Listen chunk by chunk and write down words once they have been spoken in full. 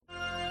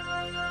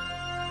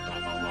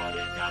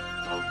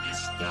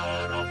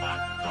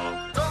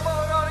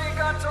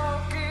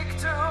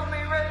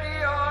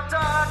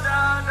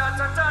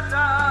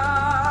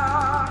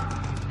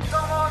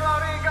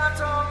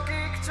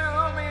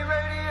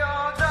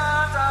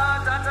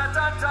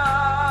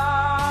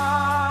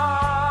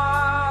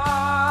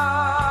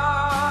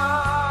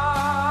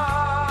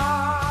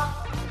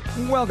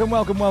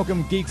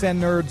Welcome, geeks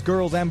and nerds,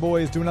 girls and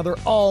boys, to another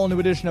all-new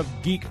edition of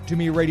Geek to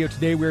Me Radio.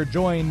 Today we're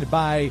joined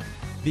by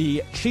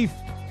the chief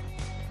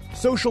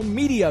social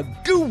media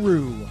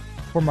guru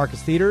for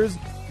Marcus Theaters,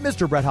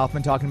 Mr. Bret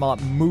Hoffman, talking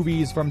about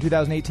movies from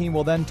 2018.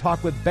 We'll then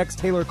talk with Beck's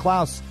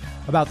Taylor-Klaus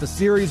about the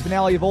series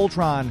finale of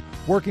Voltron,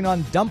 working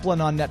on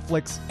Dumplin' on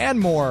Netflix, and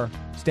more.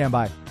 Stand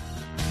by.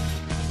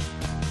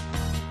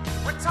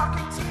 We're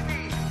talking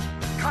TV,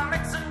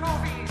 comics and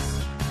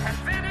movies, and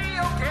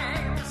video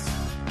games.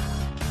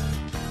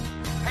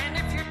 And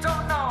if you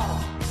don't know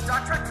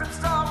Star Trek from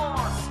Star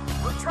Wars,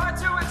 we'll try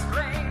to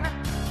explain.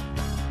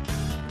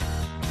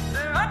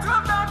 There are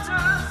 12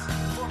 doctors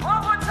for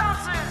Hogwarts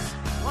houses,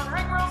 one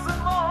ring rules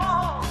them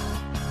all.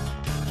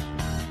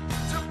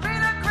 To be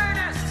the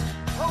greatest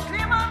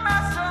Pokemon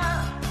master,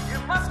 you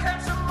must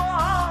catch them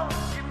all.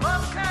 You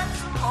must catch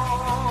them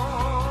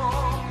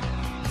all.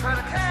 Try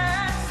to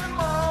catch them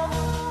all.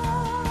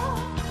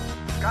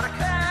 Gotta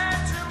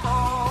catch them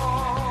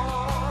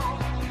all.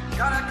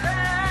 Gotta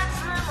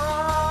catch them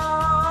all.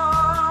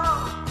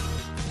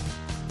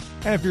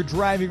 And if you're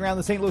driving around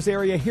the St. Louis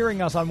area,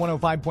 hearing us on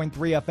 105.3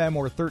 FM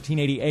or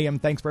 1380 AM,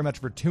 thanks very much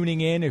for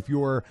tuning in. If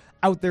you're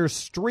out there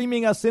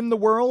streaming us in the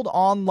world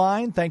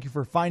online, thank you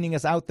for finding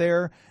us out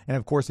there. And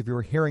of course, if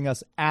you're hearing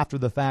us after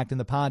the fact in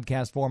the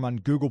podcast form on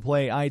Google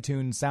Play,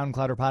 iTunes,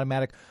 SoundCloud, or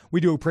Podomatic, we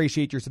do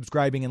appreciate your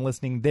subscribing and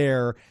listening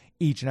there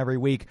each and every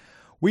week.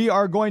 We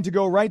are going to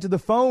go right to the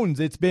phones.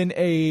 It's been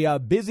a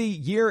busy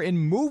year in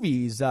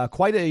movies,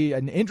 quite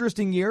an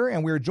interesting year,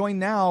 and we're joined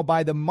now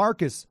by the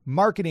Marcus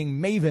marketing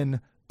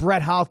maven,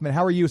 Bret Hoffman.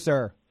 How are you,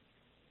 sir?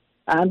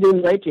 I'm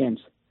doing great, James.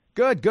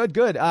 Good.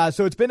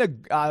 So it's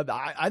been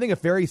I think a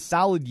very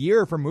solid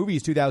year for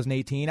movies,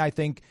 2018. I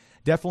think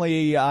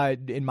definitely,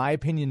 in my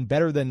opinion,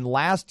 better than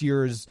last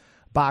year's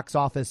box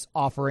office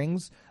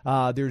offerings.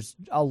 There's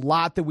a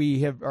lot that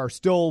we are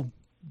still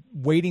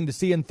waiting to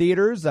see in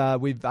theaters.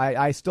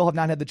 I still have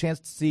not had the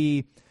chance to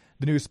see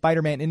the new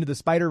Spider-Man Into the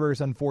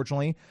Spider-Verse,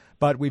 unfortunately,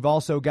 but we've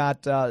also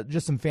got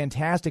just some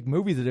fantastic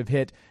movies that have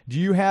hit. Do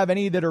you have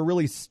any that are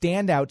really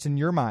standouts in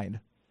your mind?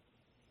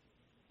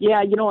 Yeah,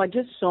 I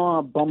just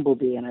saw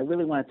Bumblebee, and I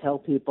really want to tell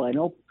people, I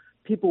know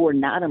people were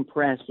not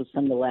impressed with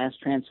some of the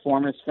last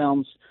Transformers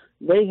films.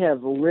 They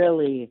have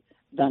really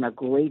done a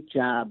great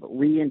job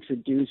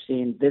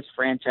reintroducing this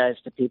franchise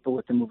to people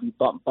with the movie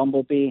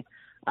Bumblebee.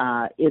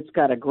 It's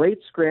got a great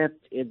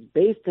script. It's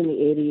based in the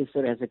 80s, so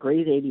it has a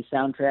great 80s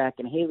soundtrack,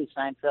 and Haley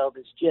Steinfeld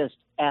is just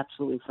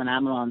absolutely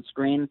phenomenal on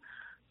screen.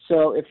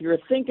 So if you're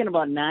thinking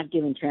about not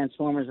giving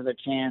Transformers another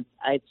chance,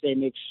 I'd say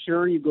make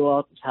sure you go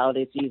out this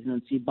holiday season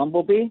and see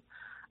Bumblebee.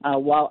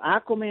 While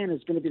Aquaman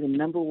is going to be the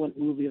number one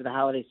movie of the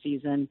holiday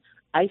season,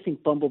 I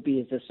think Bumblebee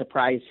is a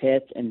surprise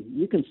hit, and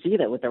you can see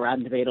that with the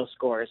Rotten Tomatoes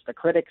scores. The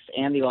critics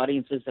and the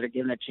audiences that are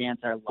giving it a chance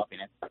are loving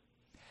it.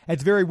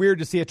 It's very weird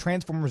to see a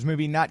Transformers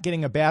movie not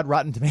getting a bad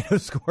Rotten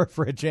Tomatoes score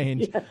for a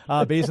change,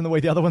 based on the way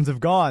the other ones have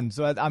gone.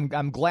 So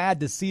I'm glad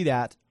to see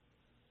that.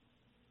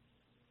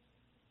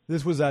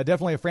 This was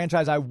definitely a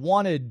franchise I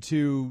wanted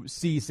to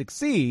see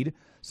succeed.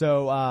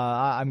 So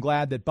I'm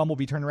glad that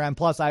Bumblebee turned around.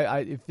 Plus,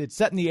 if it's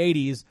set in the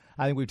 80s,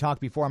 I think we've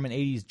talked before, I'm an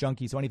 80s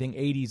junkie, so anything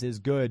 80s is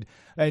good.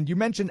 And you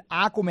mentioned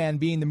Aquaman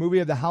being the movie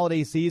of the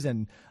holiday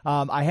season.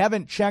 I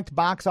haven't checked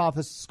box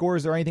office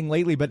scores or anything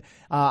lately, but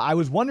I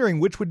was wondering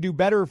which would do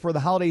better for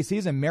the holiday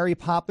season, Mary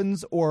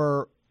Poppins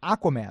or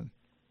Aquaman?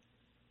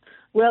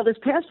 Well, this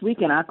past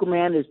weekend,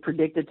 Aquaman is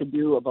predicted to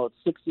do about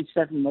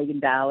 $67 million,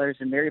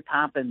 and Mary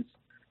Poppins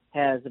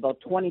has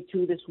about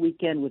 22 this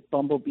weekend, with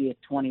Bumblebee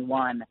at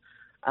 21.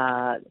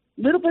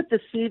 Little bit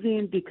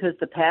deceiving because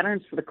the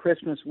patterns for the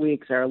Christmas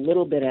weeks are a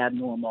little bit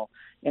abnormal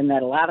in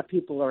that a lot of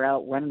people are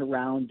out running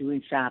around,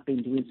 doing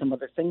shopping, doing some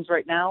other things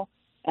right now.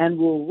 And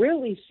we'll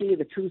really see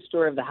the true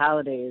story of the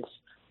holidays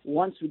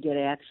once we get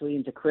actually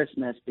into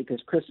Christmas, because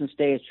Christmas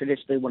Day is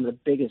traditionally one of the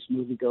biggest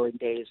movie-going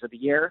days of the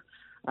year.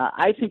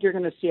 I think you're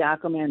going to see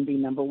Aquaman be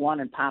number one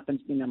and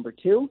Poppins be number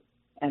two.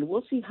 And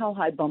we'll see how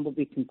high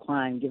Bumblebee can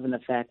climb, given the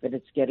fact that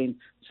it's getting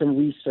some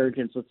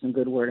resurgence with some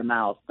good word of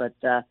mouth. But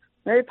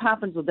Mary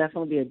Poppins will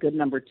definitely be a good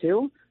number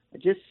two.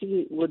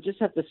 We'll just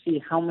have to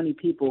see how many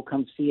people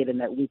come see it in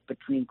that week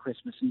between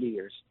Christmas and New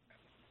Year's.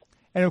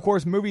 And, of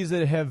course, movies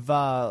that have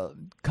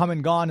come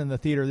and gone in the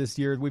theater this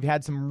year, we've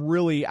had some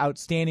really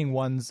outstanding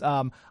ones.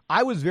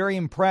 I was very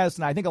impressed,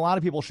 and I think a lot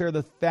of people share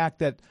the fact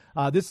that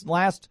this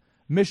last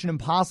Mission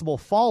Impossible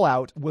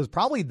Fallout was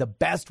probably the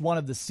best one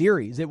of the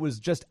series. It was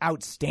just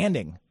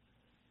outstanding.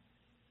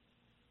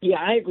 Yeah,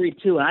 I agree,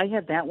 too. I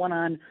had that one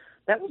on.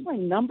 That was my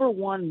number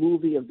one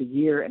movie of the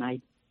year, and I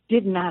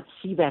did not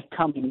see that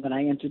coming when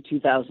I entered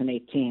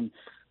 2018.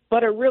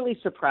 But it really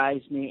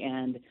surprised me,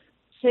 and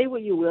say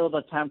what you will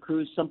about Tom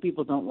Cruise. Some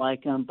people don't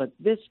like him, but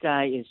this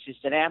guy is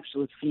just an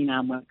absolute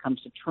phenom when it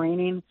comes to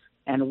training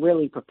and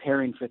really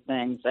preparing for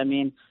things. I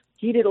mean,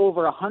 he did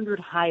over 100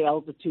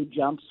 high-altitude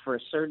jumps for a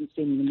certain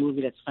scene in the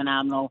movie that's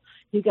phenomenal.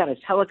 He got his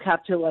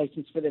helicopter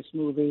license for this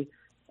movie.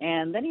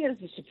 And then he has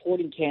the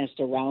supporting cast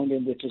around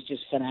him, which is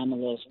just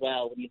phenomenal as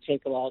well. When you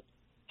take about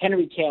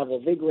Henry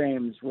Cavill, Vig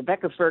Rhames,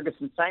 Rebecca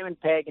Ferguson, Simon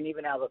Pegg, and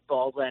even Alec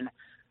Baldwin,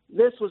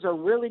 this was a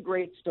really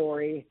great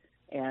story.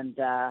 And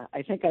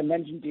I think I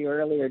mentioned to you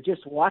earlier,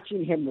 just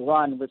watching him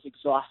run was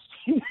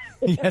exhausting.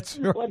 That's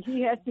right. What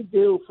he had to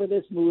do for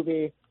this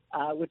movie,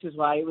 which is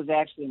why it was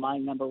actually my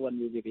number one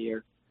movie of the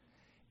year.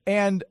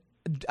 And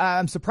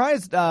I'm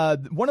surprised.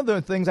 One of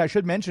the things I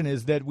should mention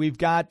is that we've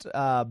got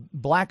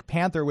Black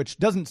Panther, which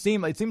it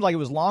seems like it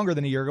was longer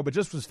than a year ago, but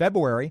just was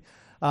February.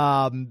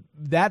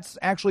 That's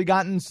actually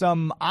gotten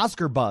some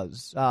Oscar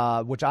buzz,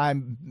 which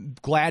I'm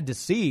glad to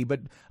see. But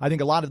I think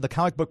a lot of the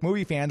comic book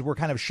movie fans were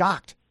kind of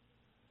shocked.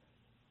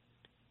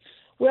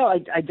 Well,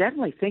 I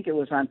definitely think it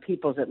was on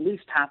people's at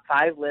least top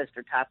 5 list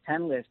or top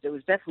 10 list. It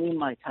was definitely in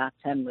my top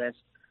 10 list.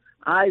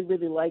 I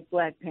really like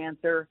Black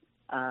Panther.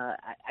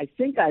 I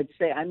think I'd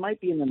say I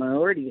might be in the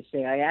minority to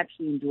say I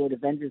actually enjoyed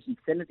Avengers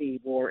Infinity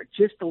War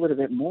just a little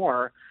bit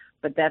more,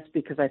 but that's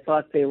because I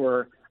thought they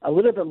were a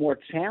little bit more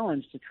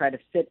challenged to try to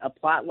fit a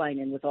plot line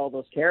in with all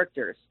those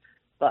characters.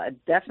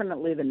 But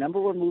definitely the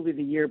number one movie of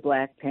the year,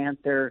 Black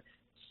Panther,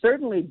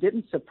 certainly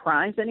didn't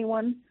surprise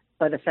anyone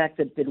by the fact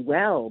that it did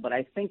well, but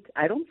I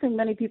don't think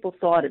many people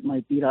thought it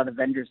might beat out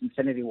Avengers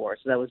Infinity War,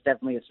 so that was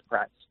definitely a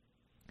surprise.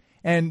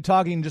 And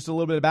talking just a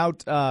little bit about,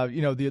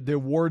 the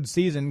award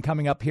season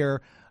coming up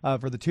here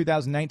for the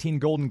 2019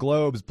 Golden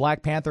Globes,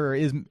 Black Panther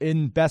is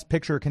in Best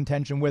Picture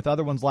contention with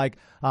other ones like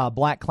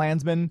Black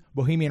Klansman,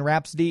 Bohemian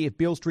Rhapsody, If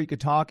Beale Street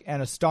Could Talk,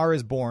 and A Star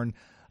Is Born.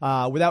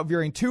 Without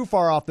veering too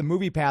far off the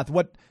movie path,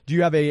 what do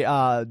you have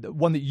a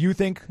one that you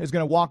think is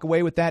going to walk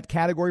away with that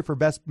category for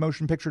Best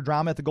Motion Picture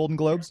Drama at the Golden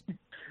Globes?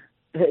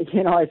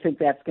 I think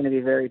that's going to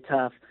be very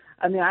tough.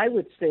 I mean, I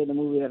would say the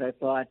movie that I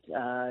thought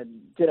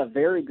did a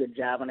very good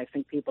job, and I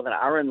think people that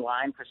are in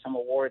line for some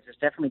awards is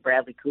definitely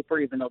Bradley Cooper,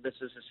 even though this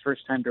is his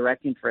first time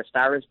directing for A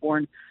Star Is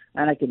Born,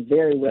 and I could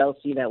very well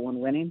see that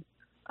one winning.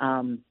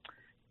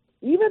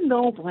 Even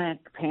though Black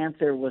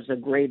Panther was a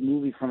great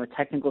movie from a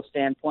technical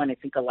standpoint, I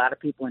think a lot of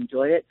people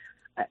enjoyed it.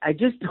 I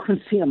just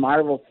don't see a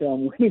Marvel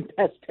film winning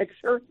Best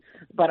Picture,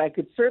 but I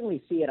could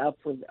certainly see it up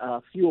for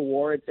a few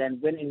awards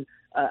and winning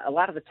a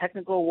lot of the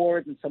technical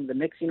awards and some of the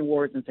mixing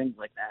awards and things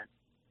like that.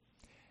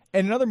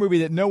 And another movie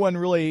that no one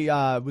really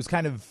was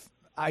kind of,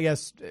 I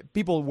guess,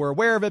 people were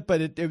aware of it, but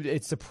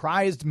it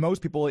surprised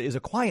most people is A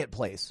Quiet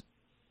Place.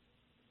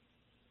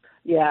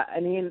 Yeah, I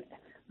mean,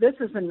 this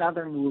is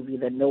another movie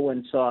that no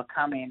one saw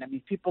coming. I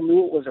mean, people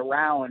knew it was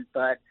around,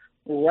 but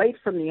right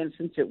from the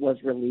instant it was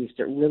released,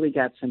 it really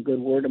got some good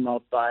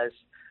word-of-mouth buzz.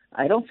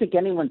 I don't think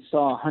anyone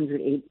saw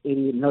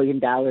 $188 million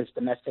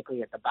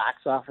domestically at the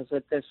box office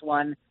with this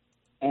one.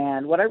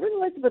 And what I really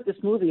liked about this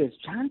movie is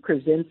John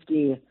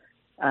Krasinski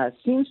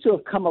seems to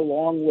have come a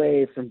long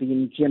way from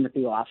being Jim in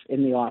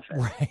The Office.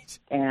 Right.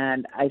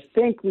 And I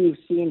think we've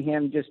seen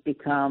him just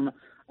become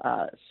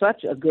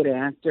such a good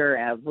actor,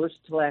 a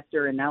versatile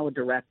actor, and now a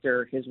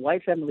director. His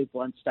wife, Emily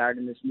Blunt, starred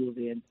in this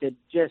movie and did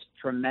just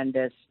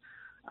tremendous.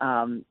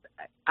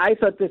 I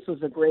thought this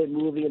was a great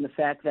movie in the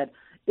fact that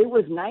it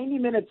was 90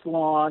 minutes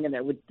long, and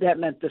that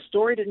meant the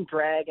story didn't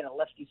drag, and it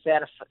left you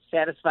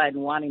satisfied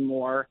and wanting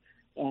more.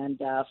 And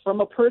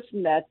from a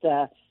person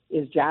that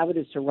his job it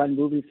is to run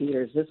movie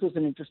theaters, this was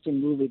an interesting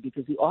movie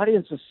because the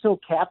audience was so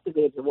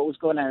captivated with what was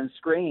going on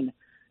screen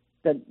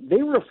that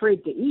they were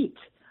afraid to eat.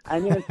 I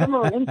mean, in some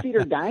of our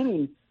in-theater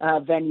dining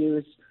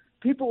venues,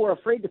 people were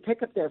afraid to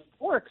pick up their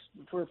forks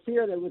for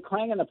fear they would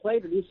clang on the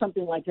plate or do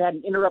something like that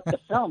and interrupt the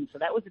film. So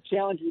that was a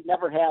challenge we'd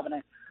never have. And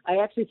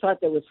I actually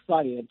thought that was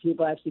funny. And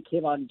people actually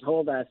came out and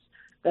told us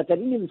that they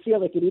didn't even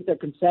feel they could eat their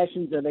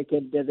concessions or they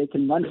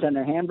can munch on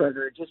their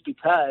hamburger just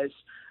because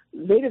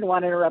they didn't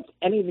want to interrupt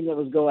anything that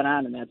was going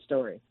on in that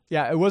story.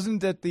 Yeah, it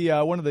wasn't at the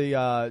one of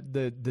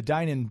the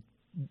dine-in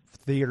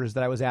theaters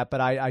that I was at,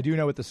 but I do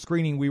know at the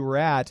screening we were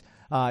at,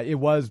 it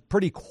was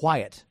pretty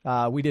quiet.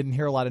 We didn't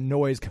hear a lot of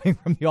noise coming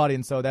from the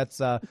audience, so that's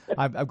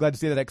I'm glad to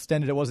see that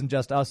extended. It wasn't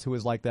just us who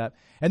was like that.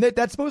 And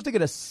that's supposed to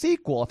get a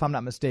sequel, if I'm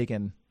not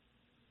mistaken.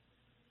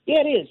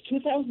 Yeah, it is.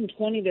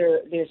 2020,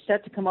 they're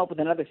set to come up with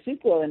another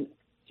sequel, and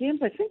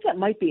James, I think that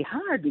might be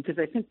hard because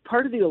I think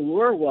part of the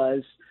allure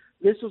was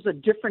this was a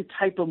different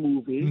type of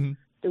movie. Mm-hmm.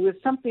 There was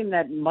something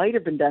that might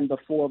have been done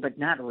before, but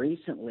not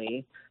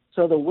recently.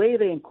 So the way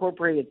they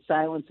incorporated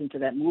silence into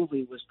that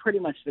movie was pretty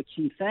much the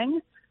key thing.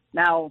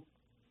 Now,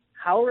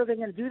 how are they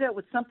going to do that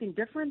with something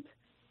different?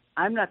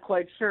 I'm not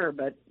quite sure,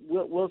 but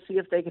we'll see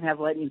if they can have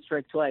lightning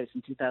strike twice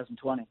in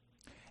 2020.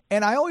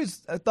 And I always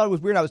thought it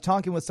was weird. I was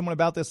talking with someone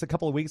about this a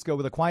couple of weeks ago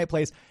with A Quiet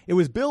Place. It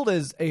was billed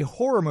as a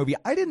horror movie.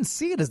 I didn't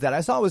see it as that.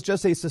 I saw it was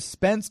just a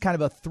suspense, kind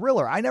of a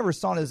thriller. I never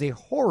saw it as a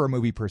horror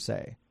movie per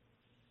se.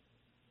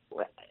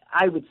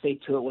 I would say,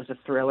 too, it was a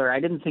thriller. I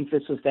didn't think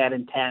this was that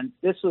intense.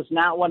 This was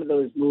not one of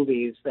those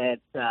movies that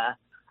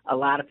a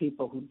lot of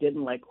people who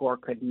didn't like horror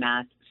could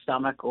not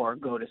stomach or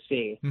go to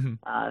see. Mm-hmm.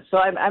 So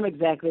I'm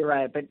exactly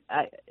right, but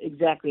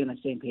exactly on the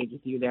same page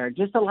with you there.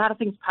 Just a lot of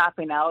things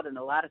popping out and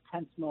a lot of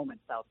tense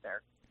moments out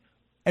there.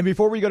 And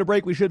before we go to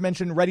break, we should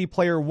mention Ready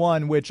Player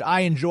One, which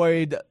I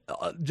enjoyed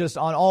just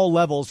on all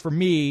levels for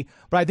me,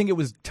 but I think it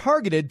was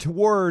targeted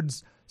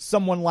towards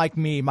someone like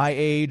me, my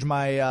age,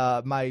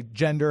 my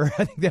gender.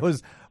 I think that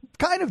was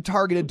kind of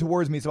targeted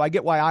towards me, so I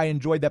get why I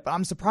enjoyed that, but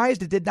I'm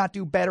surprised it did not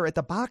do better at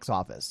the box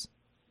office.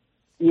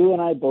 You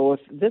and I both.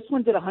 This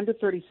one did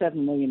 $137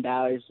 million,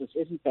 which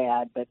isn't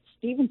bad, but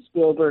Steven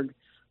Spielberg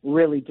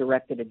really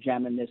directed a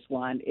gem in this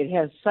one. It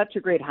has such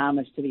a great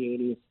homage to the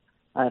 80s.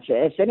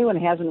 If anyone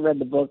hasn't read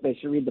the book, they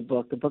should read the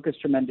book. The book is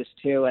tremendous,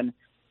 too, and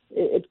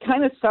it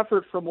kind of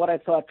suffered from what I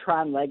thought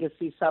Tron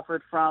Legacy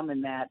suffered from,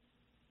 in that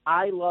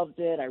I loved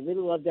it. I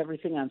really loved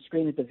everything on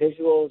screen with the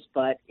visuals,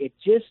 but it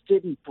just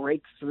didn't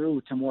break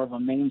through to more of a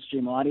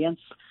mainstream audience.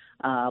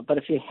 But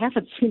if you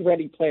haven't seen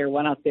Ready Player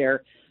One out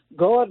there,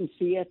 go out and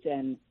see it.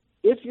 And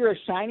if you're a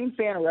Shining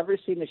fan or ever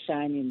seen The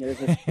Shining, there's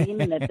a scene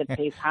in it that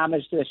pays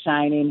homage to The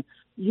Shining.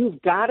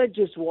 You've got to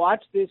just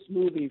watch this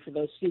movie for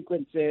those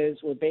sequences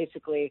where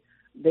basically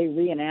they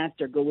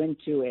reenact or go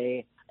into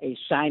a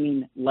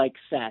Shining-like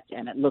set,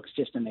 and it looks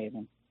just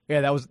amazing.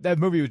 Yeah, that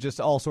movie was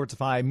just all sorts of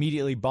fun. I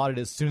immediately bought it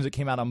as soon as it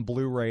came out on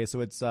Blu-ray,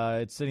 so it's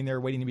sitting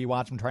there waiting to be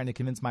watched. I'm trying to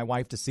convince my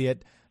wife to see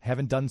it.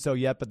 Haven't done so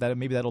yet, but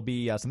maybe that'll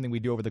be something we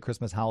do over the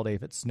Christmas holiday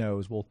if it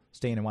snows. We'll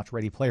stay in and watch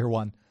Ready Player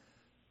One.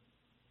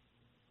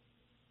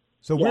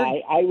 So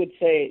I would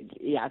say,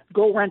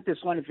 go rent this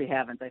one if you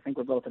haven't. I think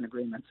we're both in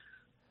agreement.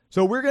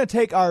 So we're going to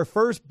take our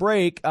first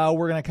break.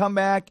 We're going to come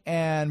back,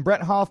 and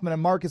Bret Hoffman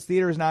and Marcus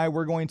Theaters and I,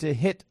 we're going to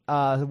hit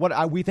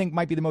what we think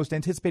might be the most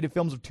anticipated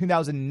films of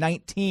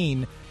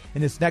 2019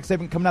 in this next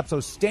segment coming up.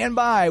 So stand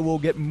by. We'll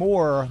get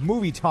more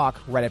movie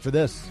talk right after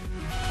this.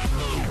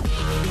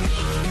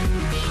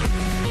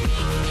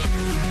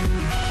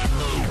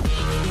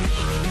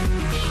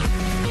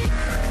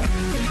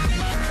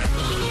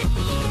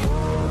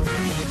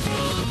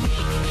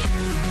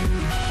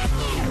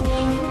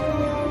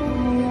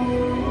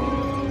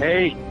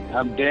 Hey,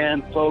 I'm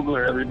Dan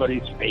Fogler,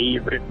 everybody's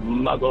favorite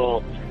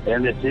muggle,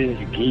 and this is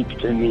Geek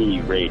to Me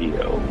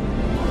Radio.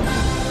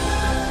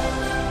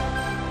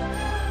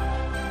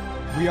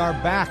 We are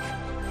back,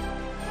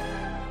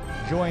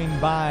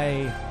 joined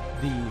by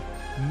the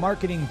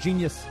marketing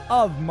genius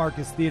of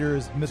Marcus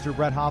Theaters, Mr.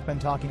 Bret Hoffman,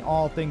 talking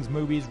all things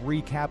movies,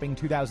 recapping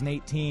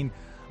 2018.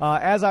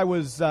 As I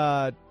was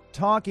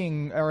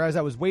as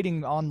I was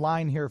waiting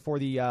online here for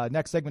the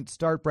next segment to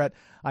start, Bret,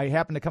 I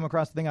happened to come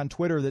across a thing on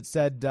Twitter that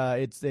said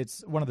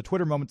it's one of the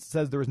Twitter moments that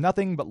says there was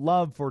nothing but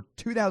love for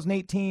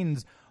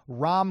 2018's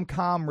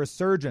rom-com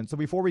resurgence. So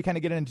before we kind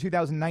of get into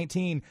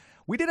 2019,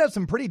 we did have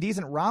some pretty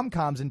decent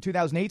rom-coms in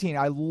 2018.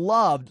 I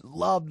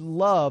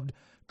loved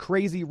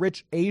Crazy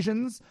Rich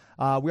Asians.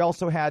 We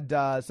also had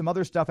some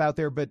other stuff out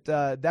there, but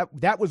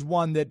that was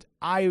one that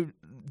I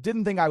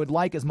didn't think I would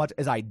like as much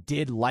as I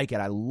did like it.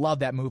 I love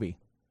that movie.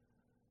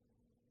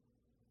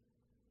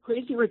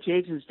 Crazy Rich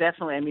Asians,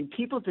 definitely. I mean,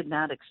 people did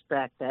not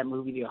expect that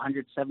movie to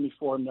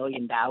 $174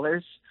 million.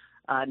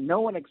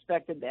 No one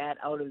expected that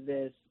out of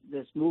this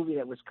movie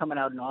that was coming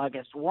out in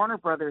August. Warner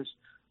Brothers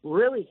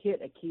really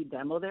hit a key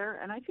demo there,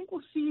 and I think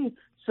we'll see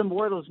some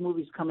more of those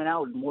movies coming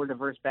out with more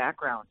diverse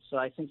backgrounds. So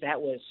I think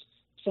that was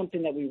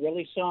something that we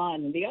really saw.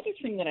 And the other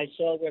thing that I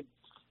saw, with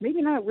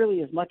maybe not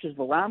really as much as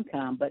the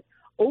rom-com, but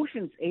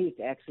Ocean's 8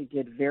 actually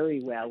did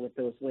very well with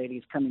those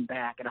ladies coming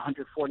back at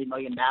 $140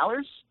 million.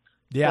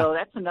 Yeah. So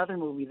that's another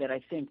movie that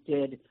I think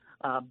did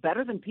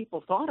better than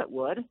people thought it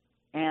would,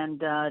 and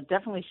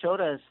definitely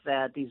showed us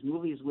that these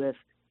movies with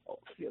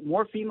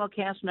more female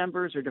cast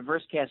members or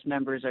diverse cast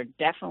members are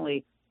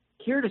definitely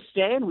here to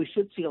stay, and we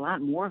should see a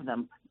lot more of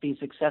them be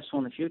successful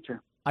in the future.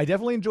 I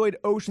definitely enjoyed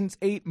Ocean's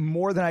 8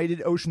 more than I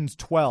did Ocean's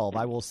 12.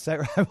 I will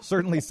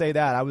certainly say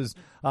that. I was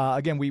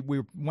again, we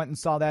went and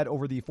saw that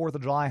over the 4th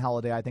of July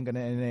holiday, I think, in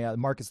a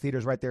Marcus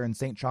Theaters right there in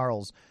St.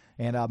 Charles,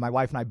 and my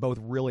wife and I both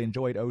really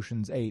enjoyed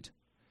Ocean's 8.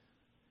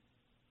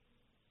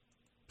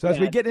 So as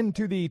we get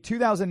into the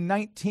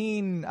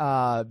 2019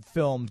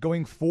 films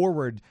going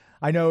forward,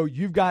 I know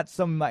you've got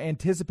some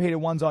anticipated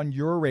ones on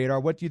your radar.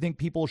 What do you think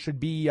people should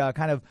be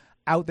kind of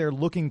out there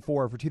looking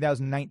for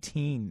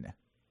 2019?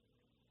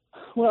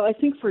 Well, I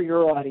think for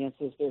your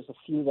audiences, there's a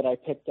few that I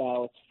picked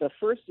out. The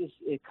first is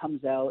it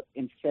comes out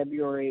in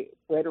February,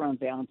 right around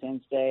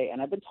Valentine's Day,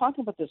 and I've been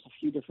talking about this a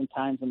few different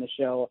times on the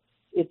show.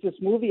 It's this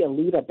movie,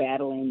 Alita: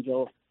 Battle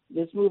Angel.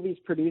 This movie is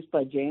produced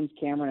by James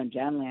Cameron and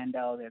John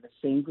Landau. They're the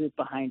same group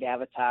behind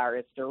Avatar.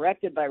 It's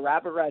directed by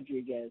Robert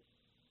Rodriguez,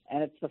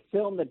 and it's the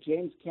film that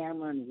James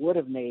Cameron would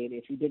have made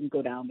if he didn't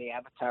go down the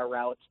Avatar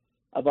route,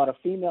 about a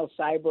female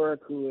cyborg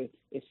who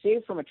is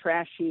saved from a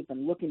trash heap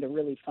and looking to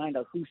really find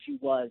out who she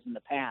was in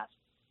the past.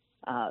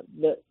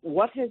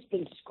 What has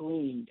been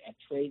screened at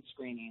trade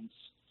screenings,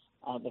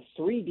 the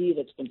 3D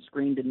that's been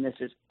screened in this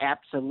is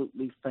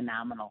absolutely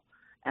phenomenal.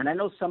 And I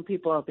know some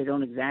people out there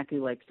don't exactly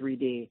like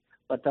 3D,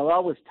 but they'll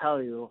always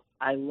tell you,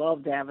 I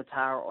loved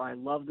Avatar or I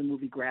love the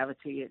movie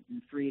Gravity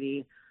in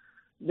 3D.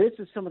 this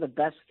is some of the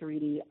best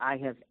 3D I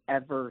have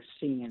ever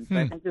seen. So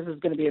I think this is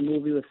going to be a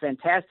movie with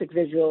fantastic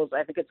visuals.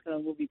 I think it's going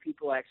to be a movie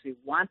people actually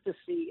want to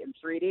see in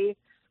 3D.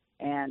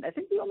 And I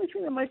think the only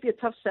thing that might be a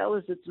tough sell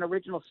is it's an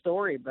original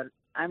story, but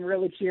I'm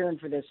really cheering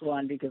for this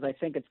one because I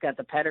think it's got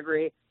the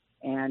pedigree.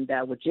 And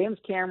with James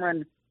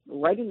Cameron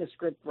writing the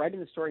script, writing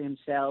the story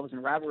himself,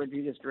 and Robert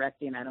Rodriguez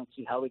directing, I don't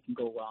see how we can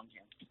go wrong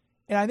here.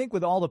 And I think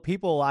with all the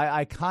people,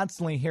 I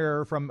constantly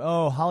hear from,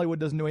 Hollywood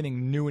doesn't do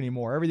anything new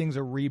anymore. Everything's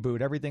a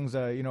reboot. Everything's a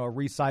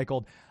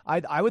recycled.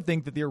 I would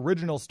think that the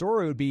original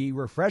story would be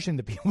refreshing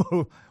to people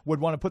who would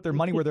want to put their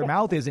money where their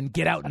mouth is and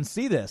get out and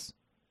see this.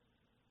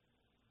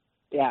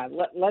 Yeah,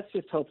 let's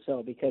just hope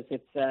so, because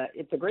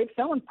it's a great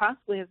film and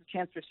possibly has a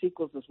chance for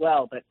sequels as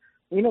well. But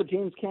we know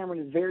James Cameron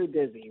is very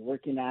busy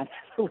working on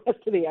the rest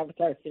of the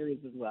Avatar series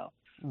as well.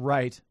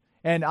 Right.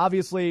 And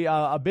obviously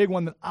a big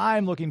one that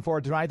I'm looking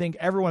forward to, and I think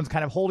everyone's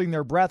kind of holding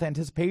their breath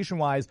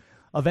anticipation-wise,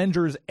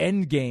 Avengers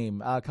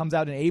Endgame comes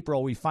out in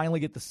April. We finally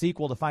get the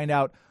sequel to find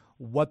out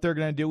what they're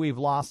going to do. We've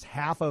lost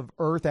half of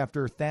Earth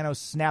after Thanos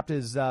snapped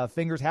his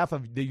fingers, half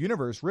of the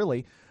universe,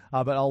 really.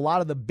 But a lot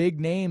of the big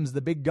names,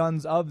 the big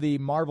guns of the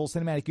Marvel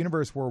Cinematic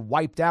Universe were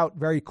wiped out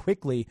very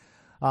quickly.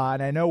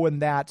 And I know when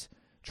that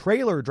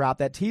trailer dropped,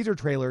 that teaser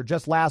trailer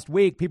just last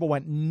week, people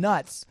went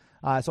nuts.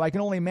 So I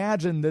can only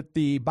imagine that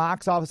the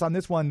box office on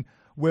this one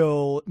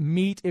will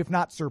meet, if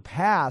not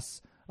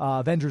surpass,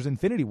 Avengers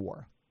Infinity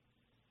War.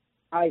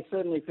 I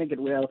certainly think it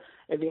will.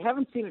 If you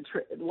haven't seen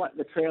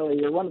the trailer,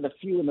 you're one of the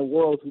few in the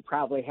world who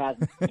probably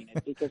hasn't seen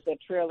it, because that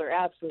trailer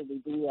absolutely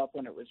blew up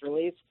when it was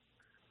released.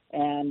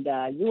 And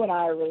you and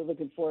I are really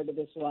looking forward to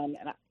this one.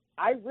 And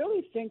I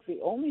really think the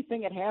only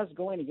thing it has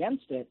going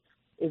against it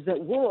is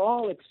that we're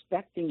all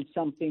expecting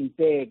something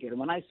big. And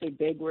when I say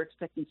big, we're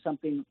expecting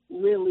something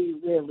really,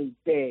 really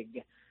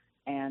big.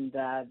 And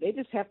they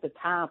just have to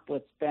top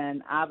what's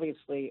been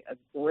obviously a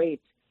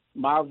great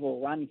Marvel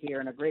run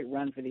here and a great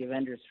run for the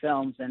Avengers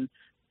films. And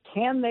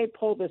can they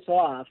pull this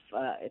off?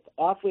 It's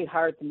awfully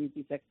hard to meet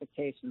these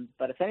expectations.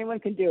 But if anyone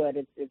can do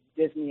it, it's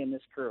Disney and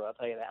this crew, I'll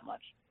tell you that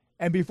much.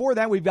 And before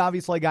that, we've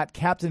obviously got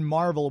Captain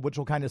Marvel, which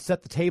will kind of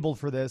set the table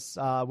for this,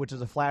 which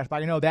is a flashback.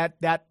 You know,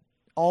 that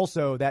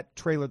also, that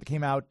trailer that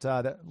came out,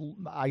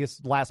 I guess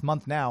last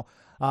month now,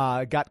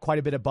 got quite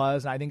a bit of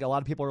buzz. And I think a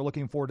lot of people are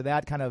looking forward to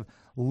that kind of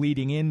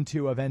leading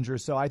into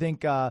Avengers. So I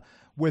think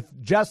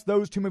with just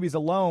those two movies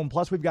alone,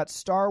 plus we've got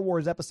Star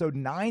Wars Episode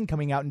 9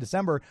 coming out in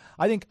December,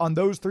 I think on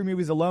those three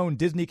movies alone,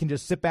 Disney can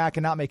just sit back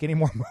and not make any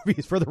more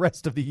movies for the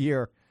rest of the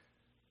year.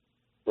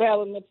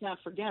 Well, and let's not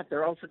forget,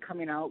 they're also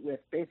coming out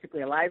with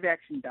basically a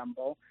live-action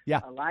Dumbo,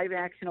 a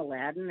live-action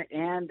Aladdin,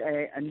 and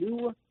a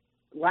new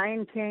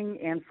Lion King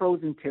and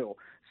Frozen 2.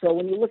 So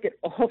when you look at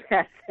all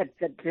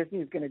that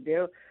Disney's going to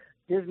do,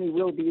 Disney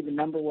will be the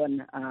number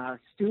one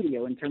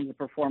studio in terms of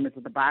performance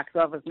at the box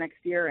office next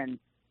year, and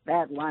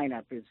that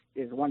lineup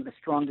is one of the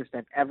strongest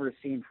I've ever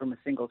seen from a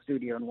single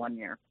studio in 1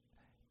 year.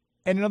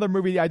 And another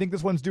movie, I think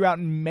this one's due out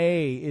in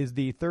May, is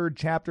the third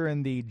chapter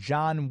in the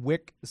John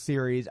Wick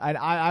series.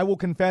 I will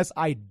confess,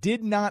 I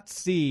did not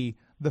see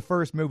the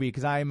first movie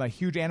because I am a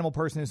huge animal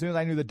person. As soon as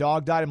I knew the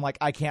dog died, I'm like,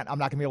 I'm not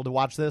going to be able to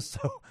watch this.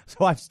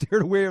 So I've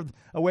steered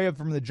away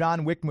from the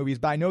John Wick movies,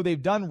 but I know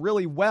they've done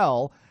really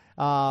well.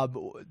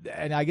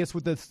 And I guess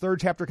with the third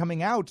chapter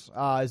coming out,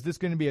 is this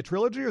going to be a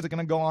trilogy or is it going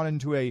to go on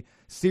into a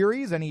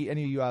series?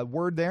 Any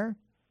word there?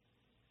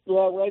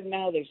 Well, right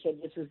now they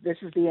said this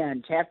is the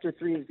end. Chapter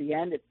 3 is the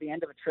end. It's the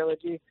end of a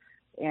trilogy.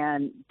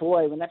 And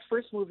boy, when that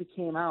first movie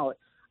came out,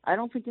 I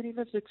don't think any of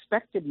us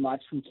expected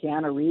much from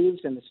Keanu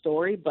Reeves and the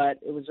story, but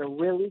it was a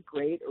really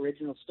great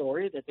original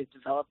story that they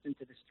developed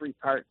into this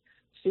 3-part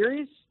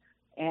series.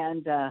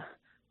 And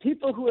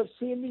people who have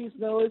seen these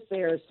know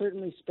they are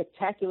certainly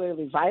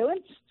spectacularly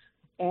violent.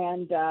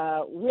 And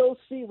we'll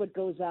see what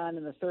goes on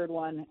in the third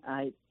one.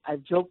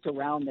 I've joked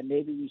around that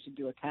maybe we should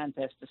do a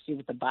contest to see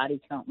what the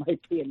body count might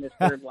be in this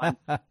third one,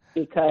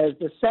 because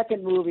the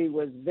second movie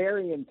was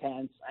very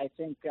intense. I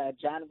think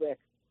John Wick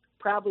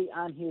probably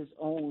on his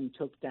own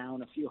took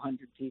down a few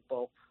hundred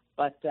people.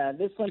 But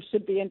this one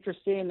should be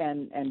interesting,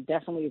 and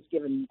definitely it's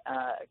given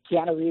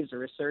Keanu Reeves a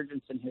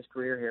resurgence in his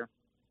career here.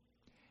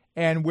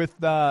 And with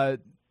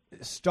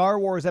Star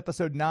Wars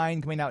Episode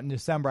 9 coming out in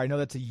December, I know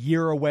that's a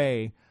year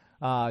away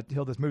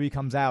till this movie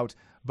comes out,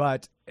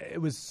 but it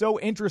was so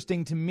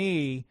interesting to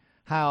me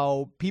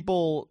how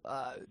people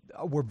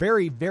were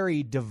very,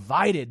 very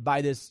divided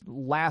by this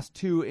last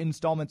two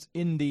installments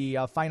in the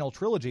final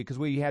trilogy, because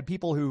we had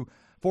people who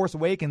Force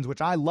Awakens,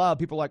 which I love,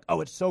 people are like,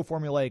 oh, it's so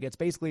formulaic. It's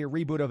basically a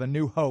reboot of A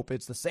New Hope.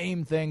 It's the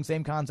same thing,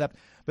 same concept.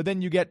 But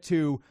then you get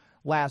to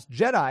Last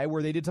Jedi,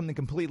 where they did something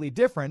completely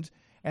different,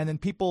 and then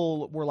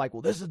people were like,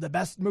 well, this is the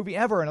best movie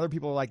ever. And other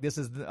people were like, this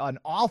is an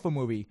awful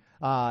movie.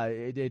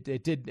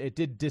 It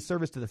did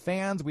disservice to the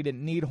fans. We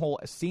didn't need whole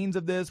scenes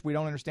of this. We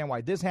don't understand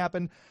why this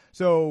happened.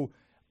 So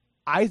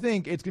I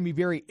think it's going to be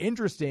very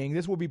interesting.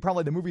 This will be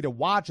probably the movie to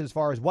watch as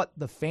far as what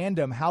the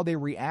fandom, how they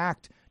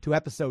react to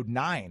Episode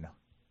 9.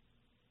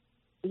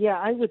 Yeah,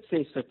 I would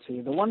say so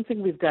too. The one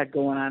thing we've got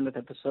going on with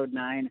Episode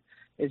 9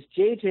 is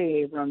J.J.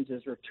 Abrams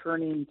is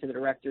returning to the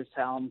director's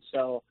helm.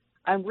 So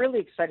I'm really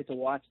excited to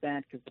watch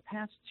that because the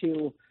past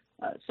two,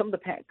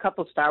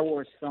 couple Star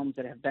Wars films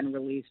that have been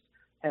released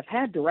have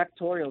had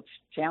directorial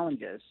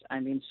challenges.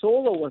 I mean,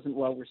 Solo wasn't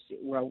well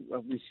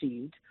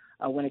received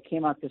when it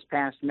came out this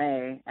past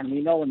May, and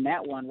we know in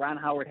that one, Ron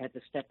Howard had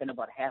to step in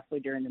about halfway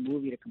during the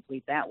movie to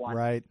complete that one.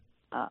 Right.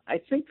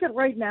 I think that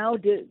right now,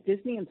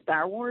 Disney and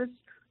Star Wars,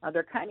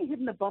 they're kind of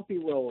hitting a bumpy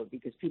road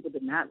because people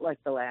did not like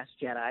The Last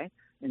Jedi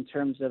in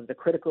terms of the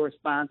critical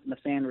response and the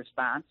fan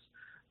response.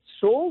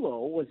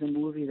 Solo was a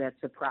movie that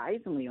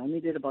surprisingly only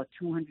did about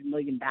 $200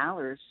 million.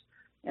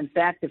 In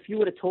fact, if you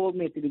would have told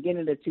me at the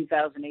beginning of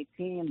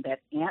 2018 that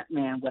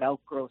Ant-Man would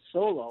outgrow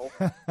Solo,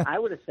 I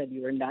would have said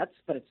you were nuts,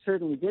 but it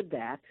certainly did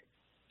that.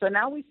 So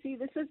now we see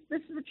this is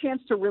a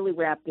chance to really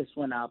wrap this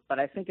one up. But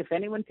I think if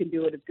anyone can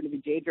do it, it's going to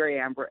be J.J.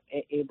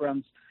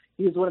 Abrams.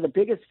 He's one of the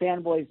biggest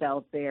fanboys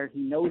out there. He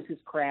knows his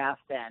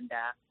craft, and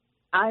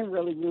I'm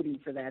really rooting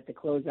for that to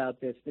close out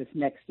this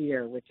next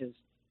year, which is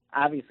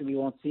obviously we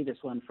won't see this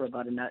one for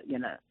about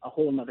a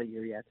whole another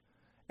year yet.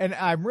 And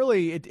I'm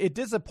really, it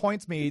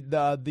disappoints me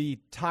the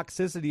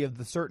toxicity of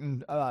the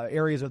certain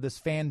areas of this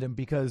fandom,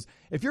 because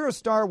if you're a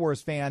Star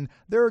Wars fan,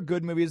 there are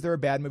good movies, there are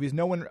bad movies.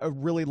 No one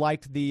really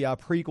liked the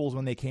prequels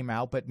when they came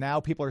out, but now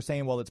people are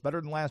saying, well, it's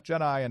better than Last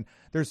Jedi, and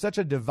there's such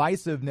a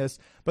divisiveness.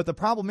 But the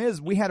problem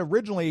is, we had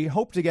originally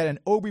hoped to get an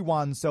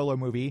Obi-Wan Solo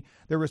movie.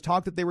 There was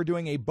talk that they were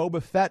doing a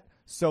Boba Fett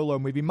Solo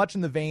movie, much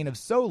in the vein of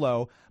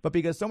Solo, but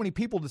because so many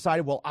people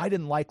decided, well, I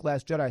didn't like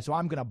Last Jedi, so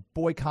I'm going to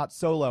boycott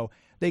Solo,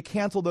 they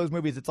canceled those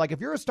movies. It's like, if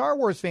you're a Star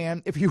Wars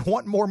fan, if you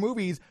want more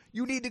movies,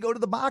 you need to go to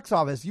the box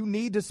office. You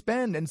need to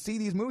spend and see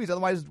these movies.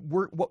 Otherwise,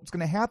 what's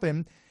going to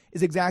happen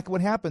is exactly what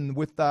happened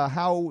with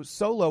how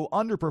Solo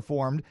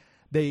underperformed.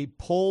 They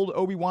pulled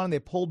Obi-Wan and they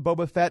pulled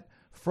Boba Fett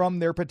from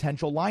their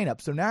potential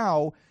lineup. So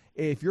now,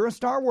 if you're a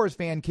Star Wars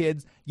fan,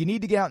 kids, you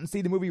need to get out and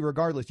see the movie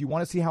regardless. You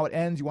want to see how it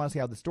ends. You want to see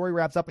how the story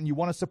wraps up, and you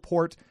want to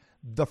support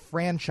the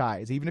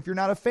franchise. Even if you're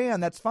not a fan,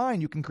 that's fine.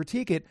 You can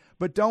critique it,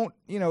 but don't,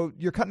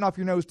 you're cutting off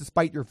your nose to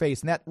spite your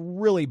face, and that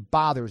really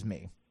bothers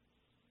me.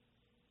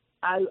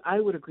 I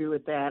would agree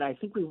with that. I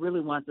think we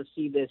really want to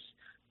see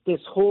this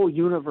whole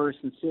universe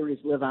and series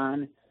live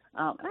on.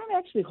 And I'm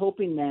actually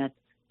hoping that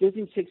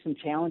Disney takes some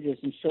challenges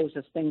and shows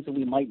us things that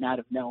we might not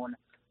have known.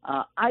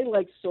 I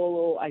liked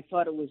Solo. I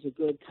thought it was a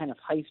good kind of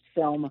heist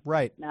film.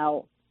 Right.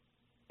 Now,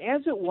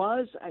 as it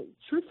was,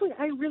 truthfully,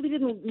 I really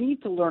didn't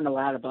need to learn a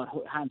lot about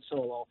Han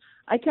Solo.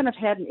 I kind of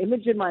had an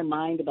image in my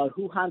mind about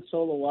who Han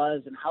Solo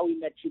was and how he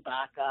met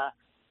Chewbacca,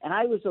 and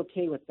I was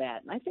okay with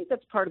that. And I think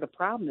that's part of the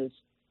problem is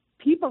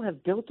people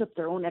have built up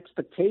their own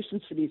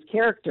expectations for these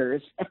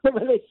characters, and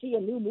when they see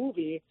a new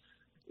movie,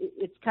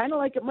 it's kind of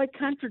like it might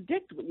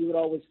contradict what you had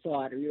always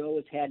thought or you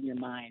always had in your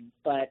mind.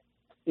 But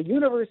the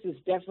universe is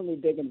definitely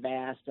big and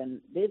vast,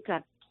 and they've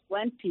got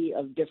plenty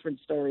of different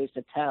stories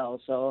to tell.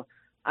 So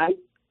I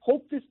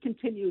hope this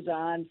continues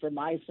on for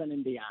my son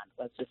and beyond.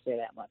 Let's just say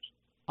that much.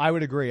 I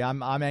would agree.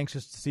 I'm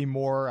anxious to see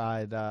more.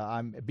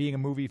 I'm being a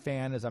movie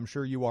fan, as I'm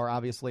sure you are.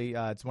 Obviously,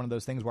 it's one of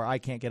those things where I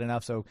can't get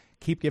enough. So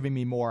keep giving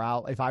me more.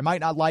 If I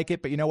might not like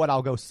it, but you know what?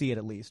 I'll go see it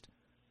at least.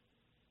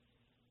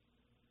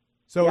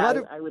 So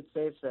yeah, I would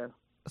say so.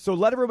 So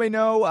let everybody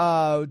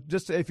know,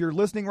 just if you're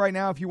listening right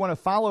now, if you want to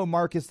follow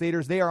Marcus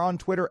Theaters, they are on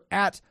Twitter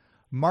at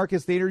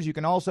Marcus Theaters. You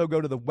can also go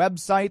to the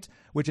website,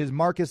 which is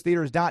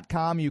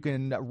marcustheaters.com. You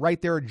can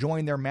right there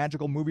join their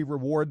Magical Movie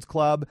Rewards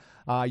Club.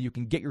 You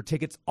can get your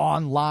tickets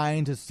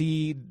online to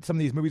see some of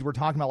these movies we're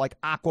talking about, like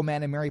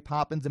Aquaman and Mary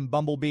Poppins and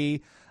Bumblebee.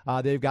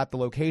 They've got the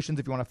locations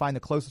if you want to find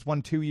the closest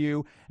one to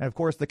you. And, of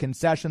course, the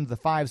concessions, the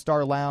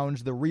 5-star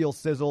lounge, the real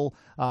sizzle.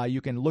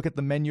 You can look at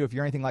the menu if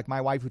you're anything like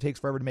my wife who takes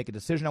forever to make a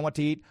decision on what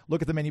to eat.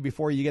 Look at the menu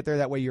before you get there.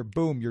 That way you're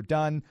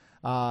done.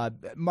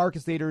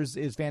 Marcus Theaters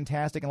is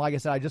fantastic. And like I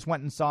said, I just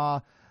went and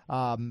saw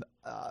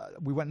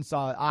we went and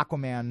saw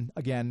Aquaman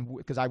again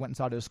because I went and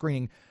saw it at a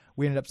screening.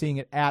 We ended up seeing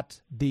it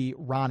at the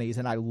Ronnie's,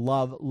 and I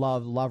love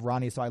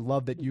Ronnie's. So I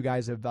love that you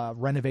guys have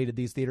renovated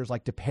these theaters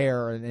like De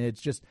Pere, and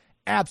it's just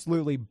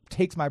absolutely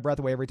takes my breath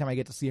away every time I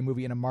get to see a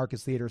movie in a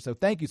Marcus Theater. So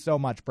thank you so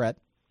much, Bret.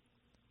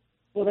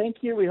 Well, thank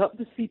you. We hope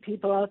to see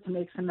people out to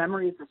make some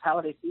memories this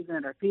holiday season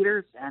at our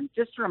theaters. And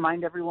just to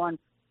remind everyone,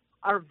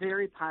 our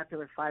very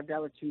popular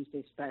 $5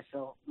 Tuesday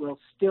special will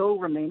still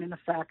remain in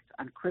effect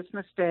on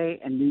Christmas Day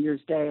and New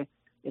Year's Day.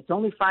 It's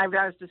only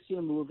 $5 to see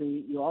a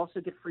movie. You also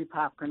get free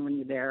popcorn when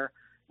you're there.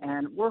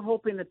 And we're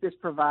hoping that this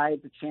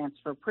provides a chance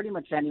for pretty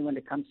much anyone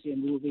to come see a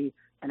movie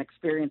and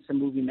experience some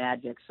movie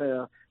magic.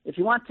 So if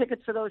you want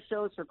tickets for those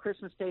shows for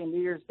Christmas Day and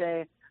New Year's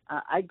Day,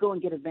 I'd go and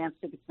get advance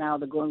tickets now.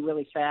 They're going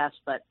really fast,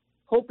 but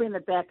hoping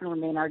that can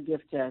remain our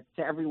gift to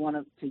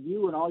everyone, to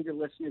you and all your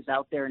listeners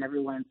out there and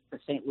everyone in the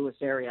St. Louis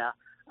area.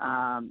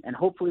 And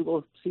hopefully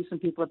we'll see some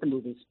people at the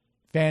movies.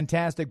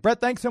 Fantastic.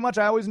 Bret, thanks so much.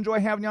 I always enjoy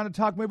having you on to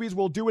talk movies.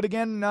 We'll do it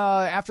again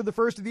after the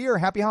first of the year.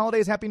 Happy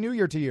holidays. Happy New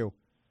Year to you.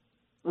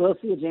 We'll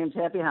see you, James.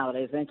 Happy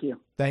holidays. Thank you.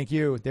 Thank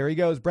you. There he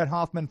goes, Bret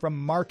Hoffman from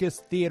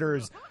Marcus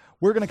Theaters.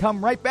 We're going to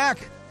come right back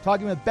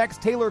talking with Beck's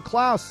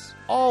Taylor-Klaus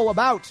all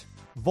about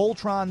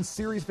Voltron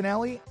series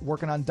finale,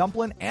 working on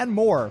Dumplin' and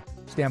more.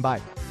 Stand by.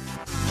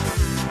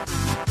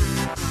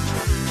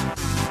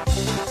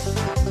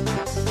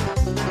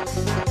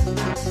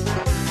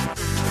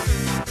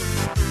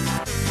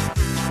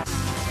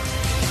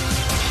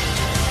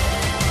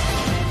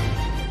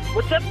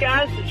 What's up,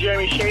 guys? This is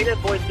Jeremy Shada,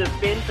 voice of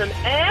Finn from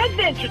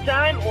Adventure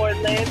Time, or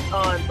Lance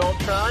on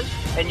Voltron,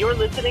 and you're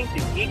listening to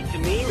Geek to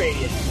Me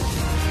Radio.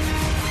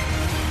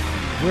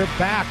 We're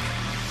back.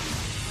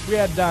 We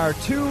had our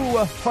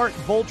two-part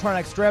Voltron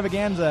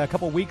extravaganza a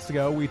couple weeks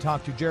ago. We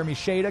talked to Jeremy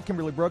Shada,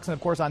 Kimberly Brooks, and, of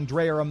course,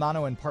 Andrea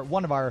Romano in part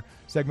one of our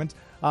segment.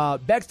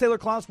 Bex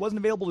Taylor-Klaus wasn't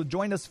available to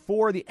join us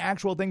for the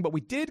actual thing, but we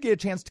did get a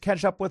chance to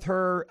catch up with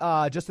her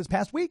just this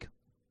past week.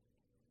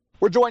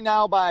 We're joined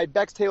now by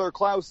Bex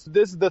Taylor-Klaus.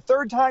 This is the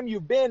third time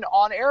you've been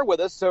on air with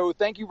us, so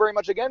thank you very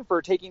much again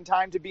for taking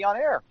time to be on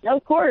air.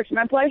 Of course,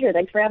 my pleasure.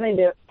 Thanks for having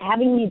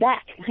me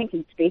back. I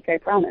can speak, I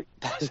promise.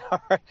 That's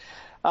all right.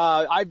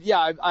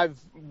 I've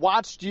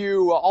watched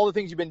you, all the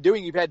things you've been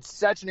doing. You've had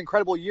such an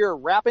incredible year,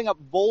 wrapping up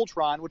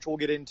Voltron, which we'll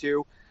get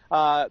into,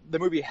 the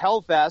movie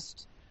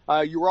Hellfest.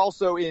 You were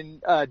also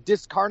in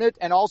Discarnate,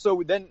 and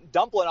also then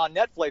Dumplin' on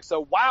Netflix.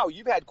 So, wow,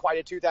 you've had quite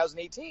a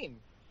 2018.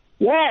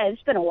 Yeah,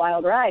 it's been a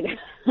wild ride.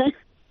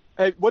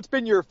 Hey, what's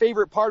been your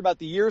favorite part about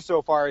the year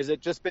so far? Has it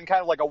just been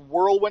kind of like a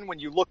whirlwind when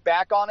you look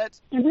back on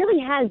it? It really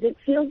has. It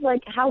feels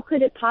like, how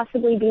could it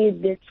possibly be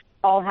this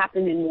all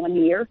happened in 1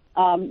 year?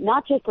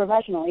 Not just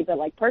professionally, but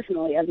like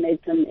personally, I've made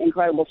some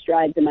incredible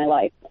strides in my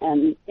life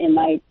and in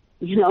my,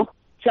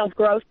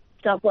 self-growth,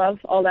 self-love,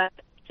 all that.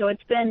 So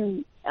it's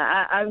been,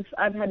 I've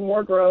had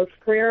more growth,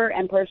 career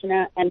and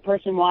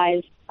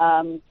person-wise,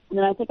 than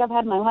I think I've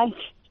had in my life.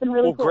 It's been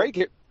really cool.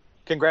 Great.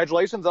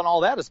 Congratulations on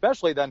all that,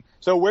 especially then.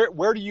 So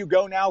where do you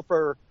go now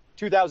for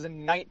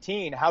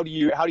 2019? How do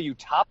you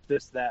top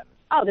this then?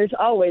 Oh, there's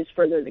always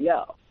further to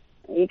go.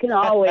 You can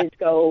always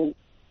go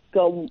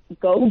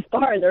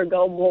farther,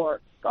 go more.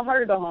 Go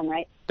harder, go home,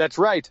 right? That's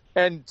right.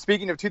 And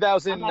speaking of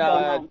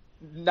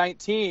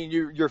 2019,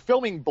 you're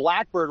filming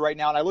Blackbird right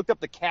now, and I looked up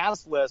the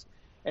cast list,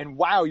 and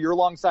wow, you're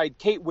alongside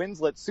Kate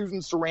Winslet,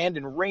 Susan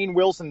Sarandon, Rainn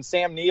Wilson,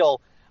 Sam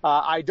Neill.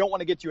 I don't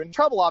want to get you in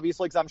trouble,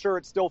 obviously, because I'm sure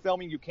it's still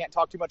filming. You can't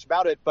talk too much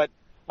about it, but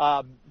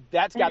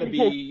that's got to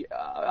be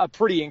a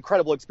pretty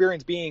incredible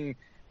experience being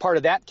part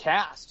of that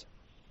cast.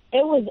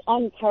 It was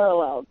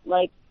unparalleled.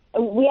 Like,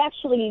 we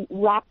actually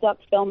wrapped up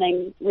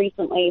filming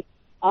recently,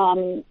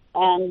 and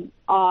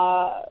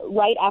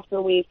right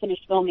after we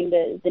finished filming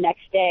the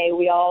next day,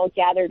 we all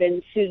gathered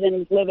in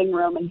Susan's living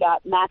room and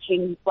got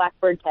matching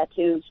Blackbird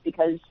tattoos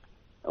because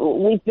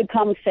we've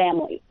become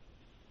family.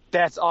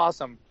 That's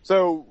awesome.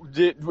 So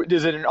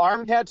is it an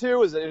arm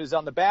tattoo? Is it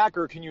on the back,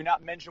 or can you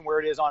not mention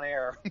where it is on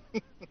air?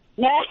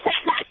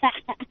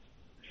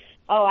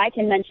 Oh, I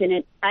can mention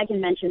it. I can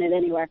mention it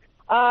anywhere.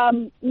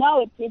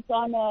 No, it's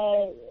on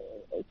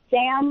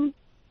Sam,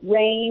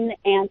 Rainn,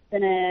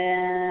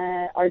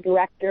 Anthony, our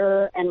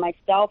director, and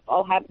myself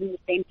all have it in the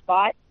same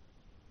spot.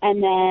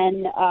 And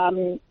then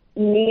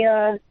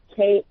Mia,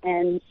 Kate,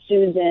 and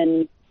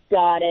Susan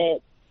got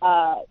it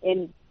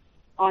on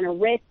a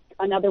wrist,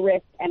 another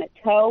wrist, and a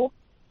toe,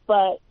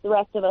 but the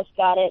rest of us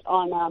got it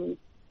on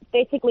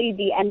basically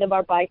the end of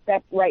our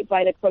bicep, right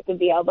by the crook of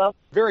the elbow.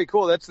 Very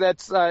cool.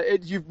 That's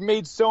you've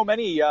made so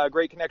many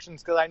great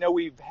connections, because I know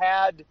we've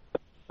had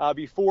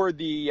before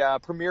the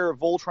premiere of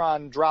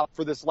Voltron dropped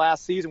for this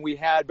last season, we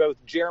had both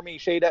Jeremy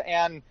Shada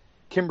and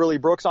Kimberly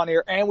Brooks on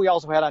air, and we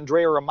also had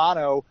Andrea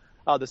Romano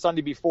the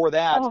Sunday before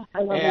that. Oh,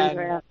 I love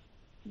Andrea.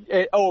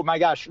 Oh my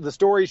gosh, the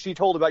story she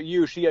told about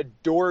you, she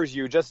adores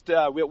you. Just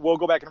we'll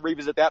go back and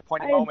revisit that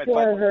point in a moment. I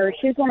adore her.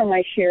 She's one of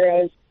my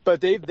heroes.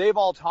 But they've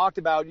all talked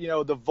about,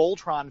 the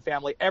Voltron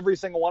family. Every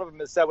single one of them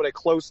has said what a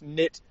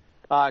close-knit,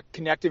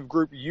 connective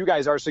group you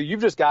guys are. So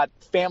you've just got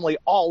family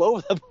all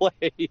over the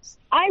place.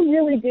 I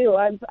really do.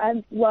 I've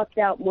lucked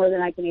out more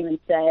than I can even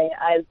say.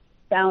 I've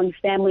found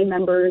family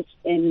members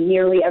in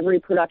nearly every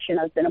production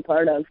I've been a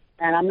part of,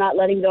 and I'm not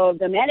letting go of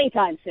them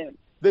anytime soon.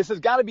 This has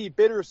got to be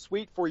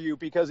bittersweet for you,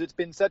 because it's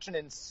been such an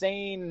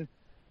insane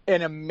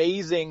and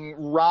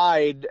amazing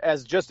ride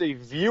as just a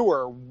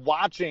viewer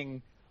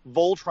watching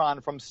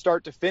Voltron from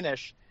start to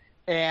finish.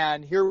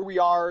 And here we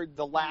are,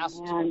 the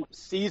last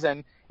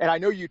season. And I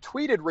know you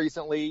tweeted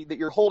recently that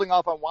you're holding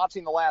off on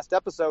watching the last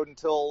episode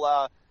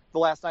until the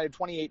last night of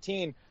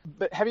 2018.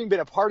 But having been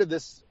a part of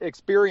this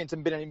experience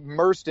and been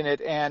immersed in it,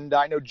 and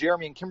I know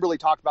Jeremy and Kimberly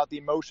talked about the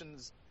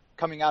emotions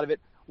coming out of it,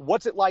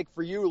 what's it like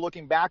for you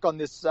looking back on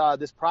this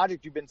this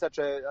project you've been such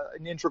an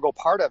integral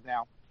part of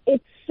now?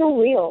 It's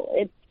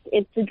surreal.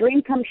 It's a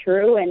dream come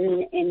true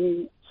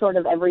in sort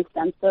of every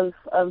sense of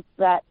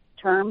that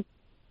term.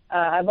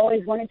 I've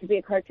always wanted to be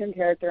a cartoon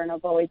character, and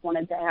I've always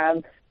wanted to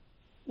have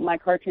my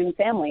cartoon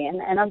family,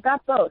 and I've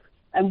got both.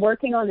 I'm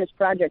working on this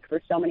project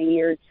for so many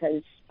years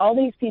because all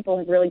these people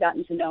have really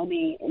gotten to know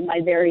me in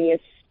my various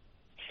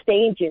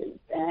stages,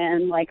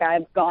 and like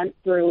I've gone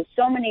through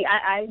so many.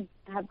 I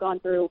have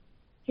gone through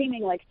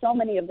seeming like so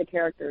many of the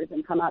characters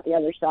and come out the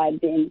other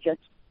side being just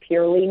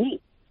purely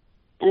me.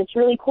 And it's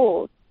really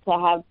cool to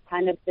have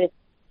kind of this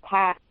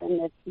path and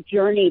this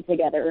journey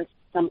together is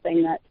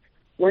something that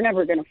we're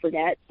never going to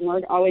forget. And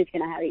we're always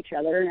going to have each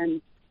other,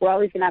 and we're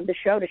always going to have the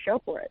show to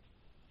show for it.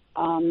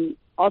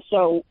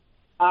 Also,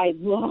 I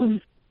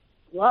love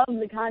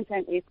the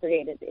content we've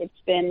created.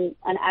 It's been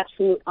an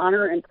absolute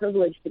honor and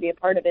privilege to be a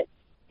part of it.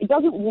 It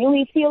doesn't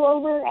really feel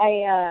over.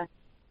 I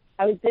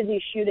was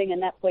busy shooting a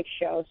Netflix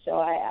show, so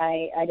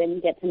I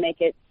didn't get to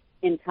make it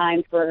in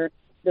time for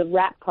the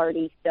wrap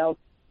party. So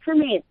for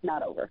me, it's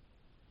not over.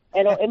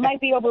 It might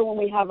be over when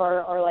we have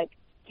our like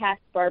cast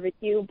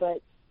barbecue, but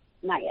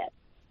not yet.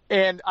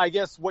 And I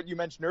guess what you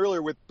mentioned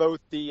earlier with both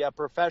the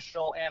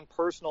professional and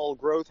personal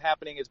growth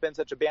happening, it's been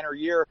such a banner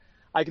year.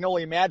 I can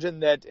only imagine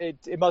that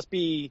it must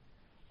be,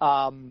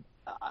 I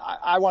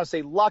want to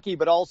say lucky,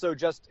 but also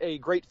just a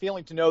great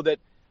feeling to know that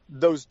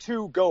those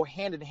two go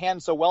hand in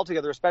hand so well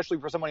together, especially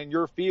for someone in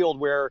your field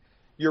where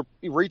you're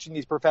reaching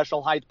these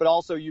professional heights, but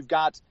also you've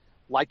got,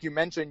 like you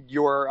mentioned,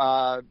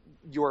 your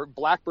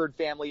Blackbird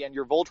family and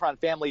your Voltron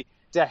family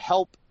to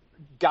help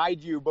guide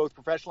you both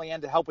professionally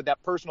and to help with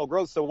that personal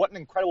growth. So what an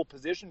incredible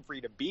position for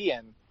you to be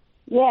in.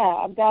 Yeah,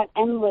 I've got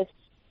endless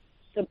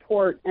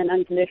support and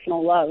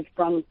unconditional love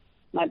from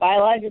my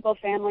biological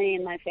family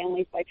and my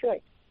families by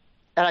choice.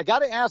 And I got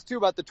to ask, too,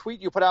 about the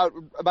tweet you put out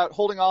about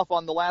holding off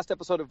on the last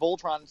episode of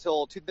Voltron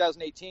until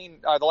 2018,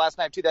 the last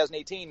night of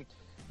 2018.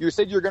 You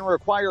said you're going to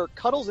require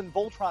Cuddles and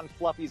Voltron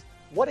Fluffies.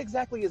 What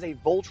exactly is a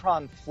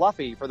Voltron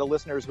Fluffy for the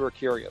listeners who are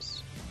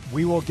curious?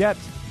 We will get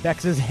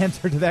Bex's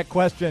answer to that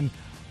question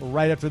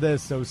right after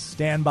this, so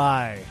stand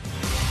by.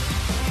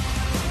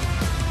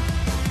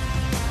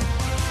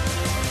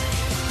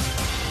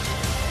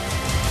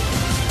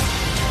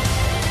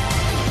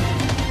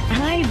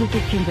 Hi, this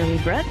is Kimberly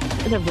Brooks,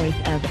 the voice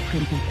of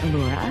Princess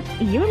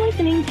Allura. You're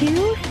listening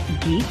to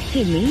Geek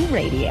to Me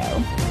Radio.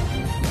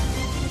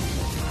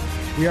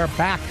 We are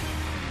back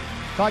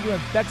talking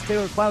with Bex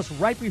Taylor-Klaus.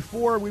 Right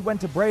before we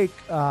went to break,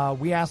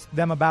 we asked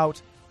them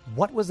about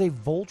what was a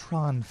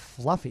Voltron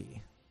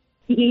Fluffy.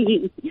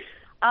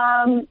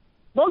 Voltron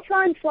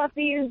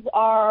Fluffies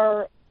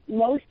are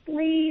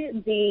mostly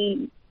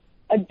the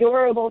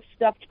adorable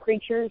stuffed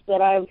creatures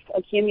that I've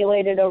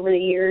accumulated over the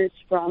years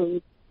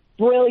from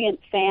brilliant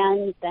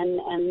fans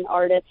and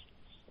artists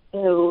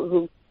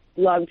who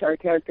loved our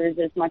characters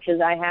as much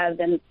as I have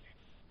and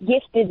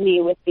gifted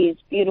me with these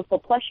beautiful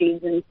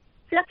plushies and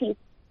fluffies.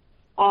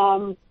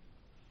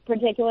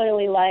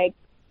 Particularly like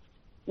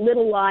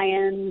little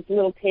lions,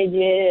 little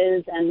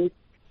pigeons, and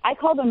I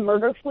call them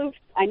murder flukes.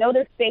 I know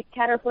they're fake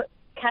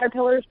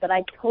caterpillars, but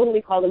I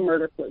totally call them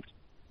murder flukes.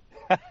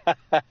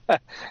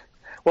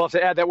 Well,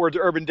 to add that word to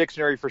Urban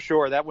Dictionary for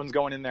sure, that one's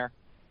going in there.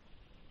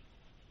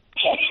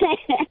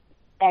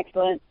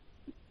 Excellent.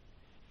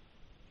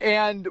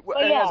 And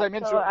as I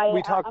mentioned,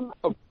 we talked.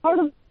 Part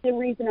of the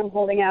reason I'm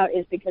holding out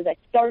is because I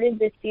started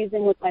this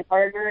season with my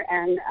partner,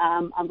 and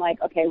I'm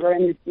like, okay, we're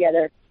in this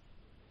together.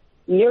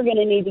 You're going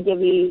to need to give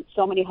me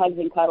so many hugs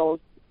and cuddles.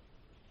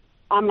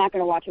 I'm not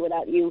going to watch it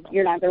without you.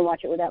 You're not going to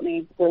watch it without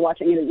me. We're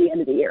watching it at the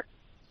end of the year.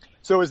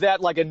 So is that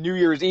like a New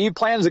Year's Eve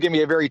plan? Is it going to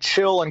be a very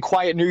chill and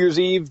quiet New Year's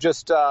Eve,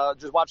 just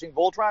watching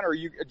Voltron, or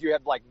do you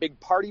have like big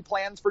party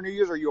plans for New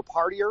Year's? Are you a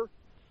partier?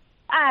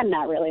 I'm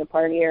not really a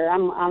partier.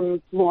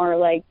 I'm more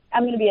like,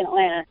 I'm going to be in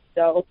Atlanta,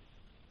 so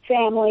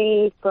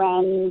family,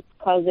 friends,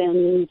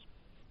 cousins,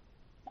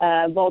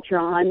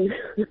 Voltron.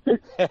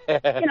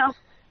 A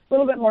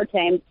little bit more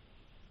tame.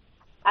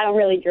 I don't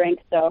really drink,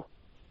 so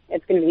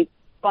it's going to be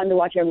fun to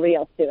watch everybody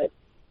else do it.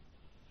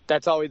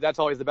 That's always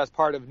the best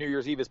part of New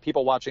Year's Eve is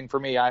people watching for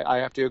me. I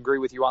have to agree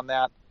with you on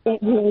that. It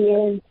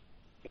really is.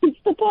 It's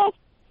the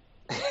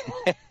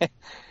best.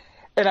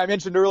 And I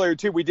mentioned earlier,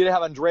 too, we did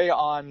have Andrea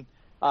on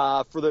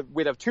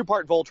we'd have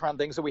two-part Voltron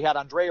thing. So we had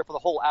Andrea for the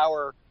whole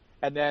hour,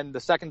 and then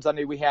the second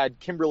Sunday we had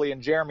Kimberly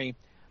and Jeremy.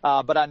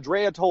 But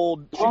Andrea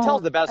tells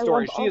the best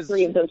story. She is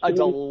a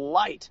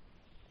delight.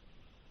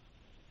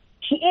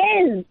 She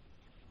is.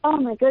 Oh,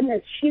 my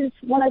goodness. She's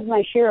one of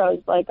my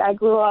sheroes. Like, I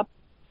grew up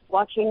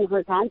watching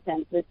her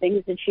content. The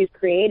things that she's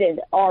created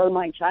are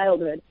my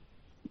childhood.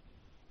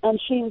 And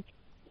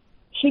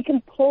she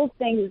can pull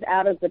things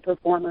out of the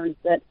performers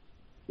that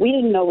we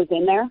didn't know was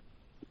in there.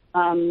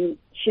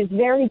 She's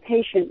very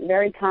patient,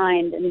 very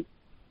kind, and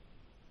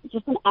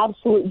just an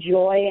absolute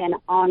joy and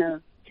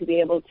honor to be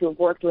able to have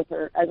worked with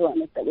her as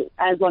long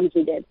as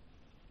we did.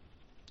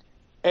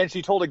 And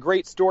she told a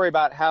great story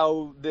about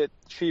how that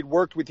she'd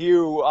worked with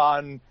you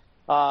on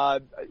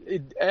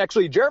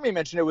actually, Jeremy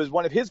mentioned it was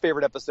one of his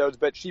favorite episodes,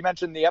 but she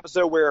mentioned the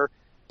episode where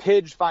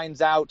Pidge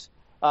finds out,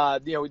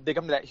 they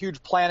come to that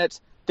huge planet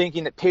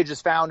thinking that Pidge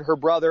has found her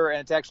brother, and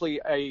it's actually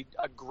a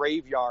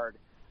graveyard.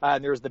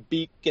 And there's the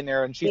beak in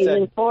there, and she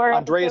said,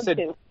 Andrea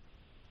said,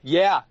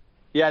 yeah.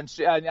 And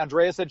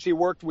Andrea said she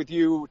worked with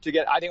you to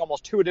get, I think,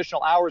 almost 2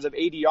 additional hours of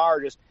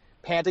ADR, just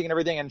panting and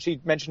everything. And she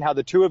mentioned how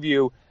the two of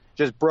you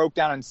just broke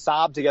down and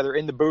sobbed together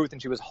in the booth,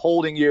 and she was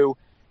holding you.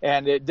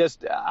 And it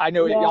just, I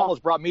know it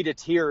almost brought me to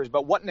tears,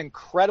 but what an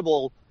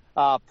incredible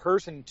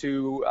person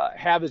to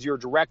have as your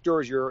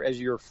director, as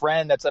your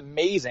friend. That's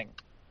amazing.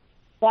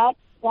 That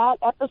that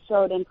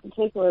episode in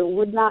particular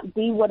would not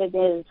be what it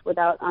is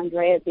without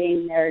Andrea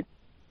being there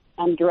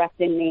and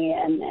directing me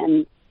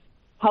and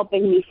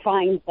helping me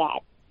find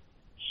that.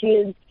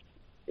 She's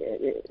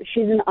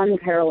an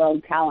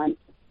unparalleled talent.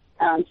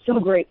 I'm so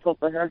grateful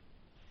for her.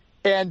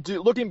 And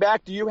looking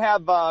back, do you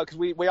have, because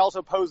we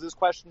also posed this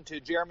question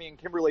to Jeremy and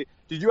Kimberly,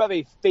 did you have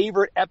a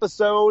favorite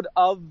episode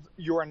of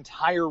your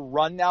entire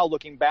run now,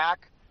 looking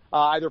back,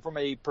 either from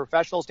a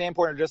professional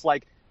standpoint or just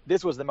like,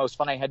 this was the most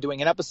fun I had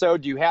doing an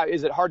episode?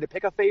 Is it hard to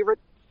pick a favorite?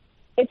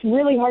 It's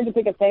really hard to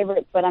pick a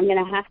favorite, but I'm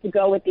going to have to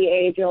go with the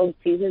age-old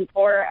Season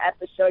 4,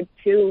 Episode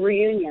 2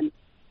 reunion.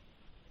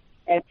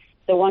 It's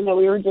the one that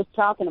we were just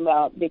talking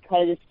about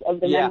because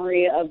of the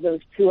memory of those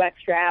 2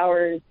 extra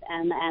hours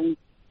and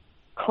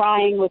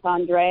crying with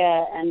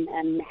Andrea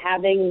and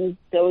having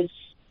those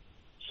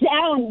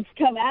sounds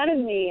come out of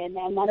me and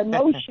that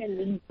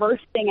emotion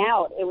bursting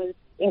out. It was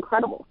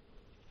incredible.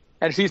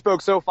 And she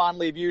spoke so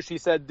fondly of you. She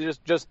said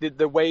just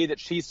the way that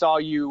she saw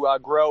you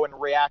grow and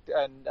react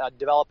and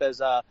develop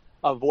as a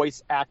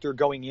voice actor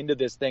going into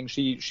this thing.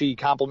 She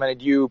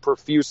complimented you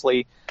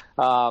profusely.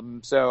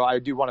 So I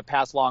do want to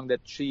pass along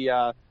that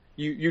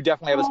you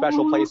definitely have a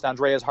special place in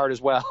Andrea's heart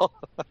as well.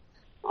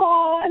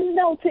 Oh, I'm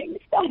melting.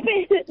 Stop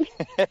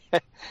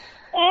it.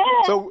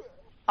 So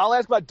I'll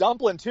ask about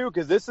Dumplin' too,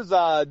 because this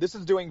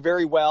is doing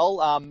very well.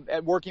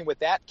 At working with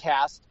that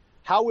cast,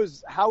 how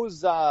was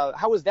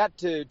that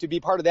to be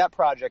part of that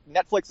project?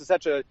 Netflix is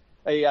such a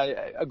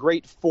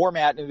great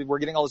format, and we're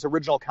getting all this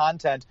original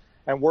content.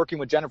 And working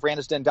with Jennifer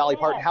Aniston and Dolly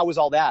Parton, how was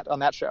all that on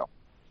that show?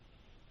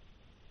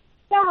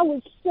 That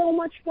was so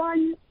much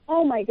fun.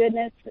 Oh my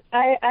goodness,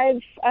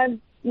 I've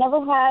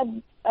never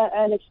had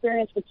an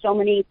experience with so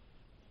many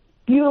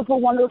beautiful,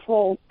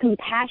 wonderful,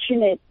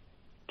 compassionate,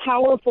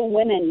 powerful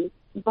women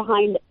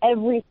behind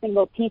every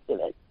single piece of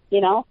it,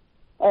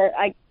 Or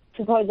I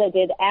suppose I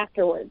did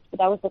afterwards, but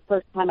that was the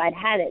first time I'd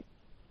had it.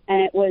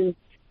 And it was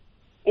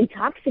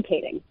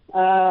intoxicating.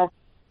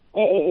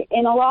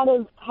 In a lot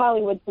of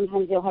Hollywood,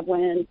 sometimes you'll have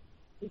women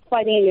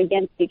fighting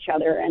against each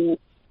other and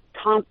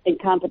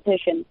constant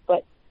competition,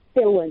 but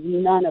there was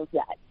none of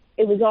that.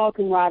 It was all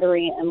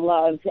camaraderie and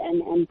love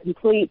and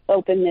complete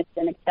openness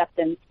and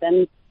acceptance.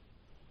 And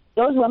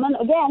those women,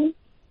 again,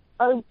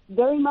 are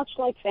very much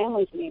like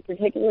family to me,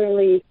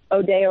 particularly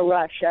Odeya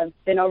Rush. I've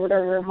been over to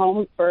her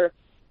home for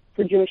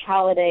Jewish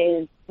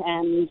holidays,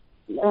 and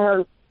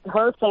her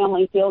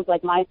family feels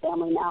like my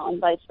family now, and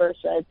vice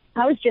versa.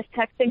 I was just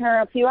texting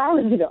her a few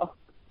hours ago.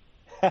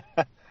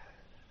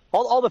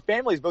 all the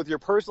families, both your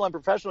personal and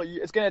professional,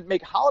 it's going to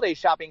make holiday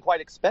shopping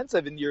quite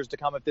expensive in years to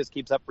come if this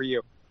keeps up for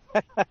you.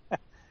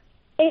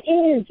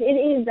 It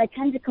is. I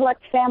tend to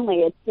collect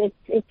family.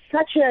 It's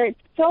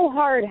so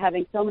hard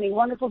having so many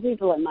wonderful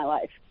people in my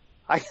life.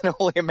 I can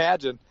only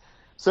imagine.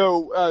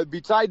 So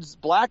besides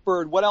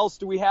Blackbird, what else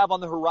do we have on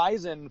the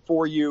horizon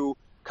for you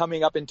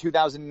coming up in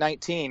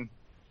 2019?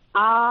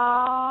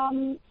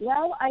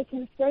 Well, I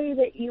can say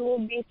that you will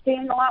be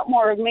seeing a lot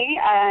more of me.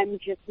 I'm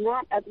just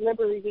not at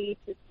liberty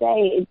to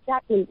say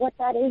exactly what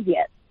that is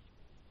yet.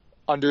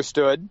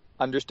 Understood.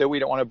 We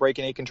don't want to break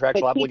any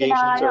contractual obligations.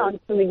 Keep an eye on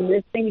some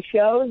existing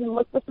shows and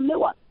look for some new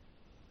ones.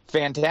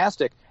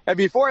 Fantastic. And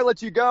before I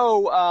let you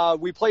go,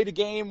 we played a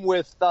game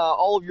with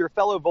all of your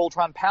fellow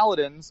Voltron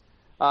Paladins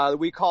that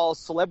we call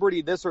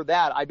Celebrity This or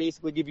That. I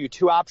basically give you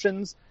 2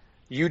 options.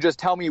 You just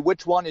tell me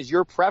which one is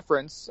your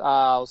preference.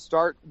 I'll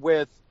start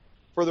with,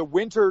 for the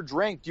winter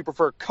drink, do you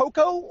prefer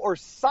cocoa or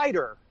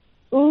cider?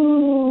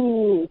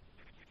 Ooh.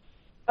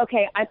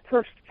 Okay, I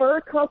prefer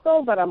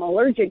cocoa, but I'm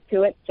allergic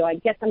to it, so I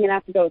guess I'm going to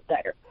have to go with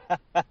cider.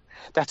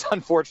 That's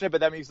unfortunate,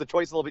 but that makes the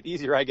choice a little bit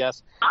easier, I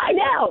guess. I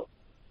know.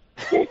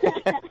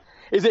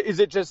 Is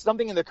it just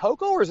something in the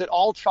cocoa, or is it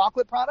all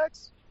chocolate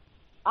products?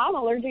 I'm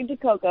allergic to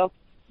cocoa.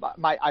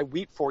 I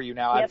weep for you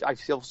now. Yep. I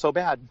feel so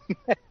bad.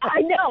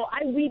 I know.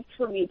 I weep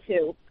for me,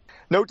 too.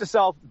 Note to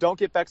self, don't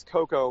get Bex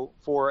cocoa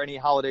for any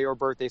holiday or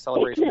birthday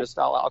celebration.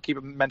 I'll keep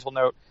a mental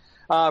note.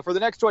 For the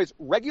next choice,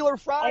 regular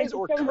fries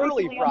or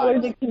curly fries? I'm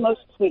allergic to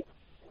most sweets.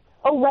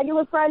 Oh,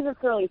 regular fries or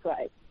curly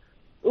fries?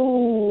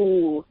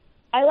 Ooh.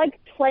 I like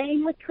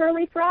playing with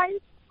curly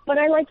fries, but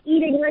I like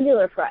eating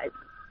regular fries.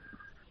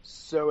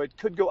 So it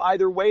could go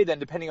either way then,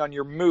 depending on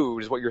your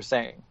mood, is what you're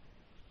saying.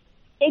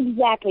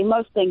 Exactly.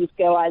 Most things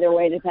go either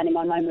way, depending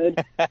on my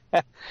mood.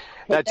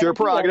 That's your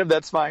prerogative.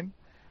 That's fine.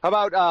 How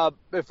about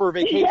for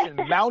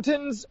vacation,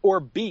 mountains or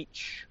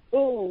beach?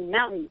 Ooh,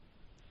 mountains.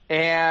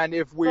 And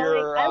if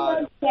we're... I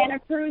love Santa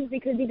Cruz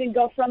because you can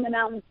go from the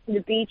mountains to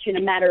the beach in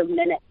a matter of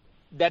minutes.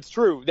 That's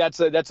true. That's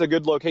a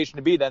good location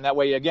to be then. That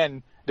way,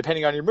 again,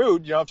 depending on your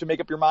mood, you don't have to make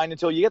up your mind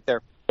until you get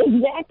there.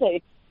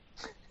 Exactly.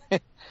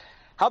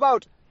 How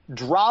about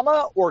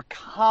drama or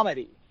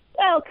comedy?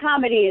 Well,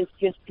 comedy is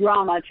just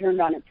drama turned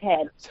on its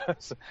head.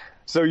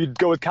 So you'd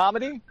go with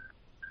comedy?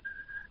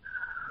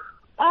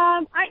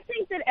 I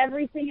think that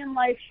everything in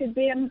life should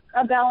be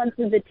a balance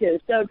of the two.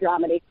 So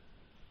dramedy.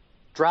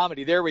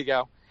 Dramedy, there we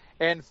go.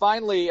 And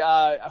finally,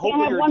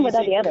 hopefully you're one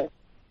without the other.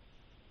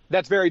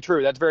 That's very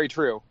true.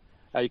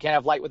 You can't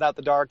have light without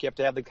the dark. You have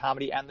to have the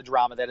comedy and the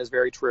drama. That is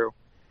very true.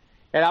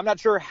 And I'm not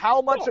sure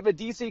how much of a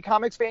DC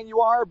Comics fan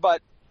you are,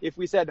 but if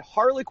we said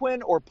Harley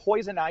Quinn or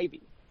Poison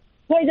Ivy.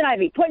 Poison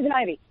Ivy.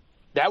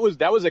 That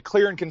was a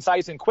clear and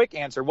concise and quick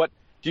answer. What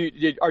do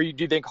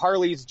you think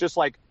Harley's just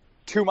like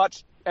too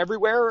much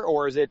everywhere,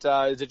 or is it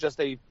just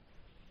a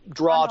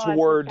draw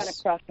towards? I'm kind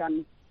of crushed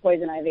on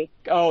Poison Ivy.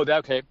 Oh,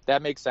 okay,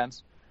 that makes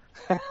sense.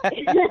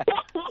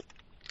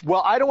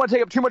 Well, I don't want to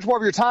take up too much more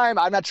of your time.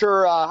 I'm not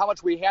sure how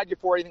much we had you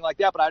for or anything like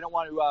that, but I don't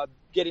want to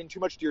get in too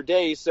much to your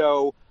day.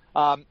 So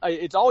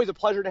it's always a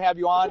pleasure to have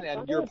you on,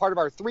 and you're part of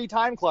our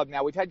 3-time club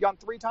now. We've had you on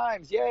 3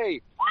 times.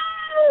 Yay!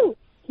 Woo!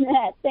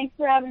 Yeah, thanks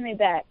for having me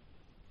back.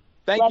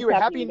 Thank you,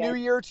 and Happy New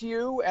Year to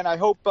you, and I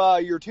hope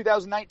your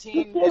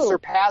 2019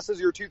 surpasses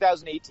your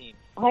 2018.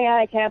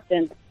 Aye,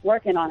 Captain.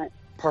 Working on it.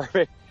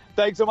 Perfect.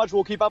 Thanks so much.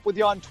 We'll keep up with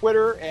you on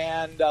Twitter,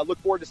 and look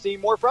forward to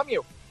seeing more from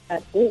you.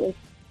 Absolutely.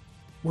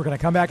 We're going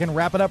to come back and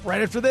wrap it up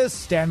right after this.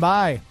 Stand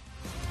by.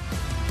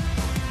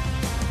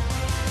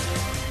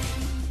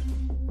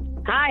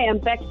 Hi, I'm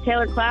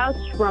Taylor-Klaus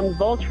from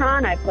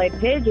Voltron. I play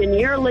Pidge, and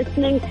you're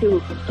listening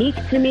to Geek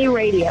to Me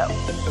Radio.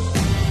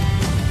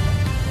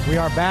 We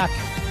are back.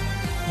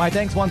 My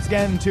thanks once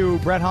again to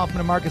Bret Hoffman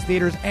and Marcus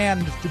Theaters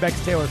and to Bex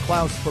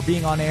Taylor-Klaus for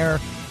being on air.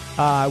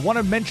 I want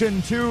to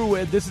mention,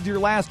 too, this is your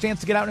last chance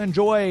to get out and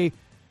enjoy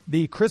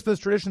the Christmas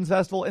Traditions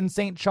Festival in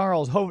St.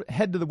 Charles.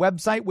 Head to the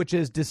website, which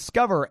is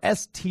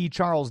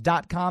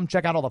discoverstcharles.com.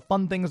 Check out all the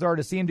fun things there are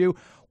to see and do.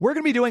 We're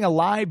going to be doing a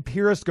live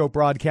Periscope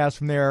broadcast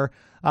from there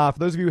for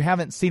those of you who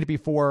haven't seen it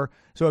before.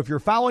 So if you're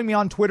following me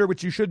on Twitter,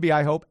 which you should be,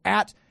 I hope,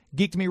 at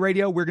Geek to Me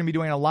Radio, we're going to be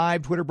doing a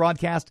live Twitter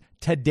broadcast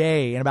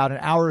today in about an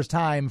hour's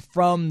time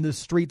from the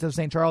streets of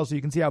St. Charles, so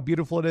you can see how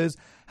beautiful it is,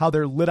 how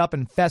they're lit up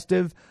and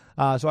festive.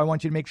 So I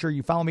want you to make sure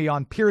you follow me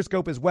on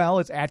Periscope as well.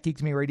 It's at Geek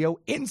to Me Radio.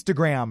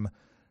 Instagram,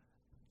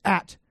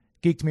 at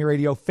Geek to Me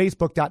Radio.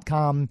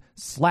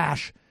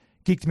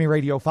 Facebook.com/Geek to Me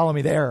Radio. Follow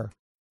me there.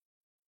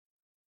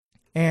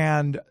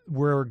 And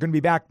we're going to be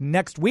back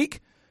next week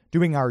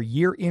doing our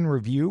year in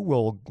review.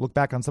 We'll look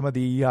back on some of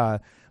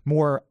the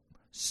more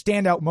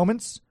standout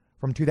moments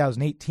from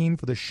 2018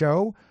 for the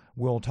show.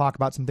 We'll talk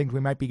about some things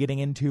we might be getting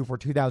into for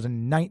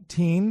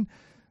 2019.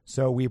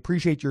 So we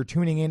appreciate your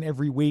tuning in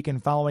every week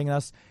and following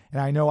us.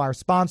 And I know our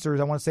sponsors,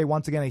 I want to say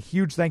once again a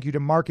huge thank you to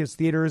Marcus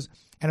Theaters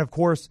and, of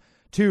course,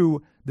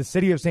 to the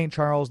City of St.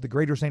 Charles, the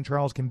Greater St.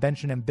 Charles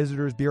Convention and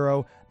Visitors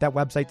Bureau. That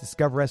website,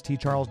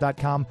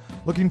 discoverstcharles.com.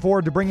 Looking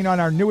forward to bringing on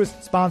our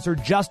newest sponsor,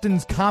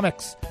 Justin's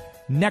Comics,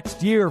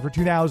 next year for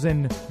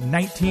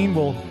 2019.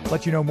 We'll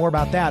let you know more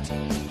about that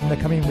in the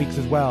coming weeks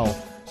as well.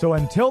 So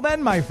until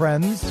then, my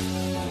friends,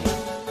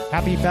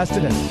 happy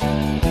Festivus.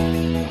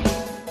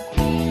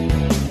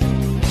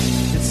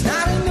 It's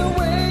not in the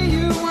way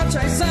you watch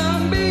a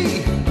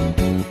zombie.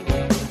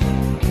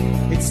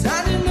 It's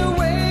not in the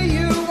way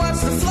you watch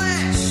The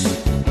Flash.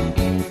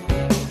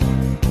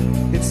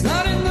 It's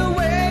not in the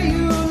way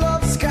you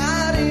love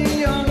Scotty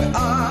Young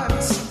Art.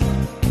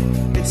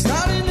 It's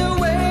not in the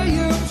way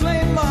you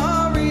play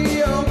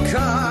Mario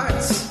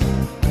Kart.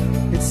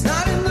 It's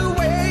not in the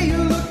way you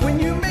look when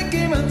you make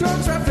Game of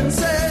Thrones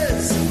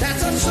references.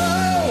 That's our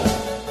show.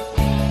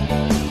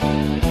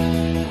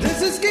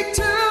 This is Geek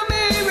to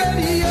Me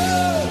Radio.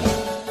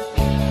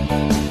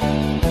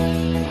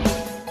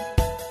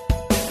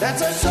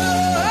 That's our show.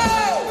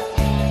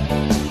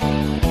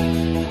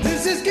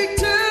 This is Geek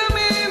to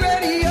Me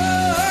Radio.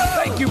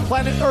 Thank you,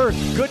 Planet Earth.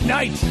 Good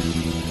night.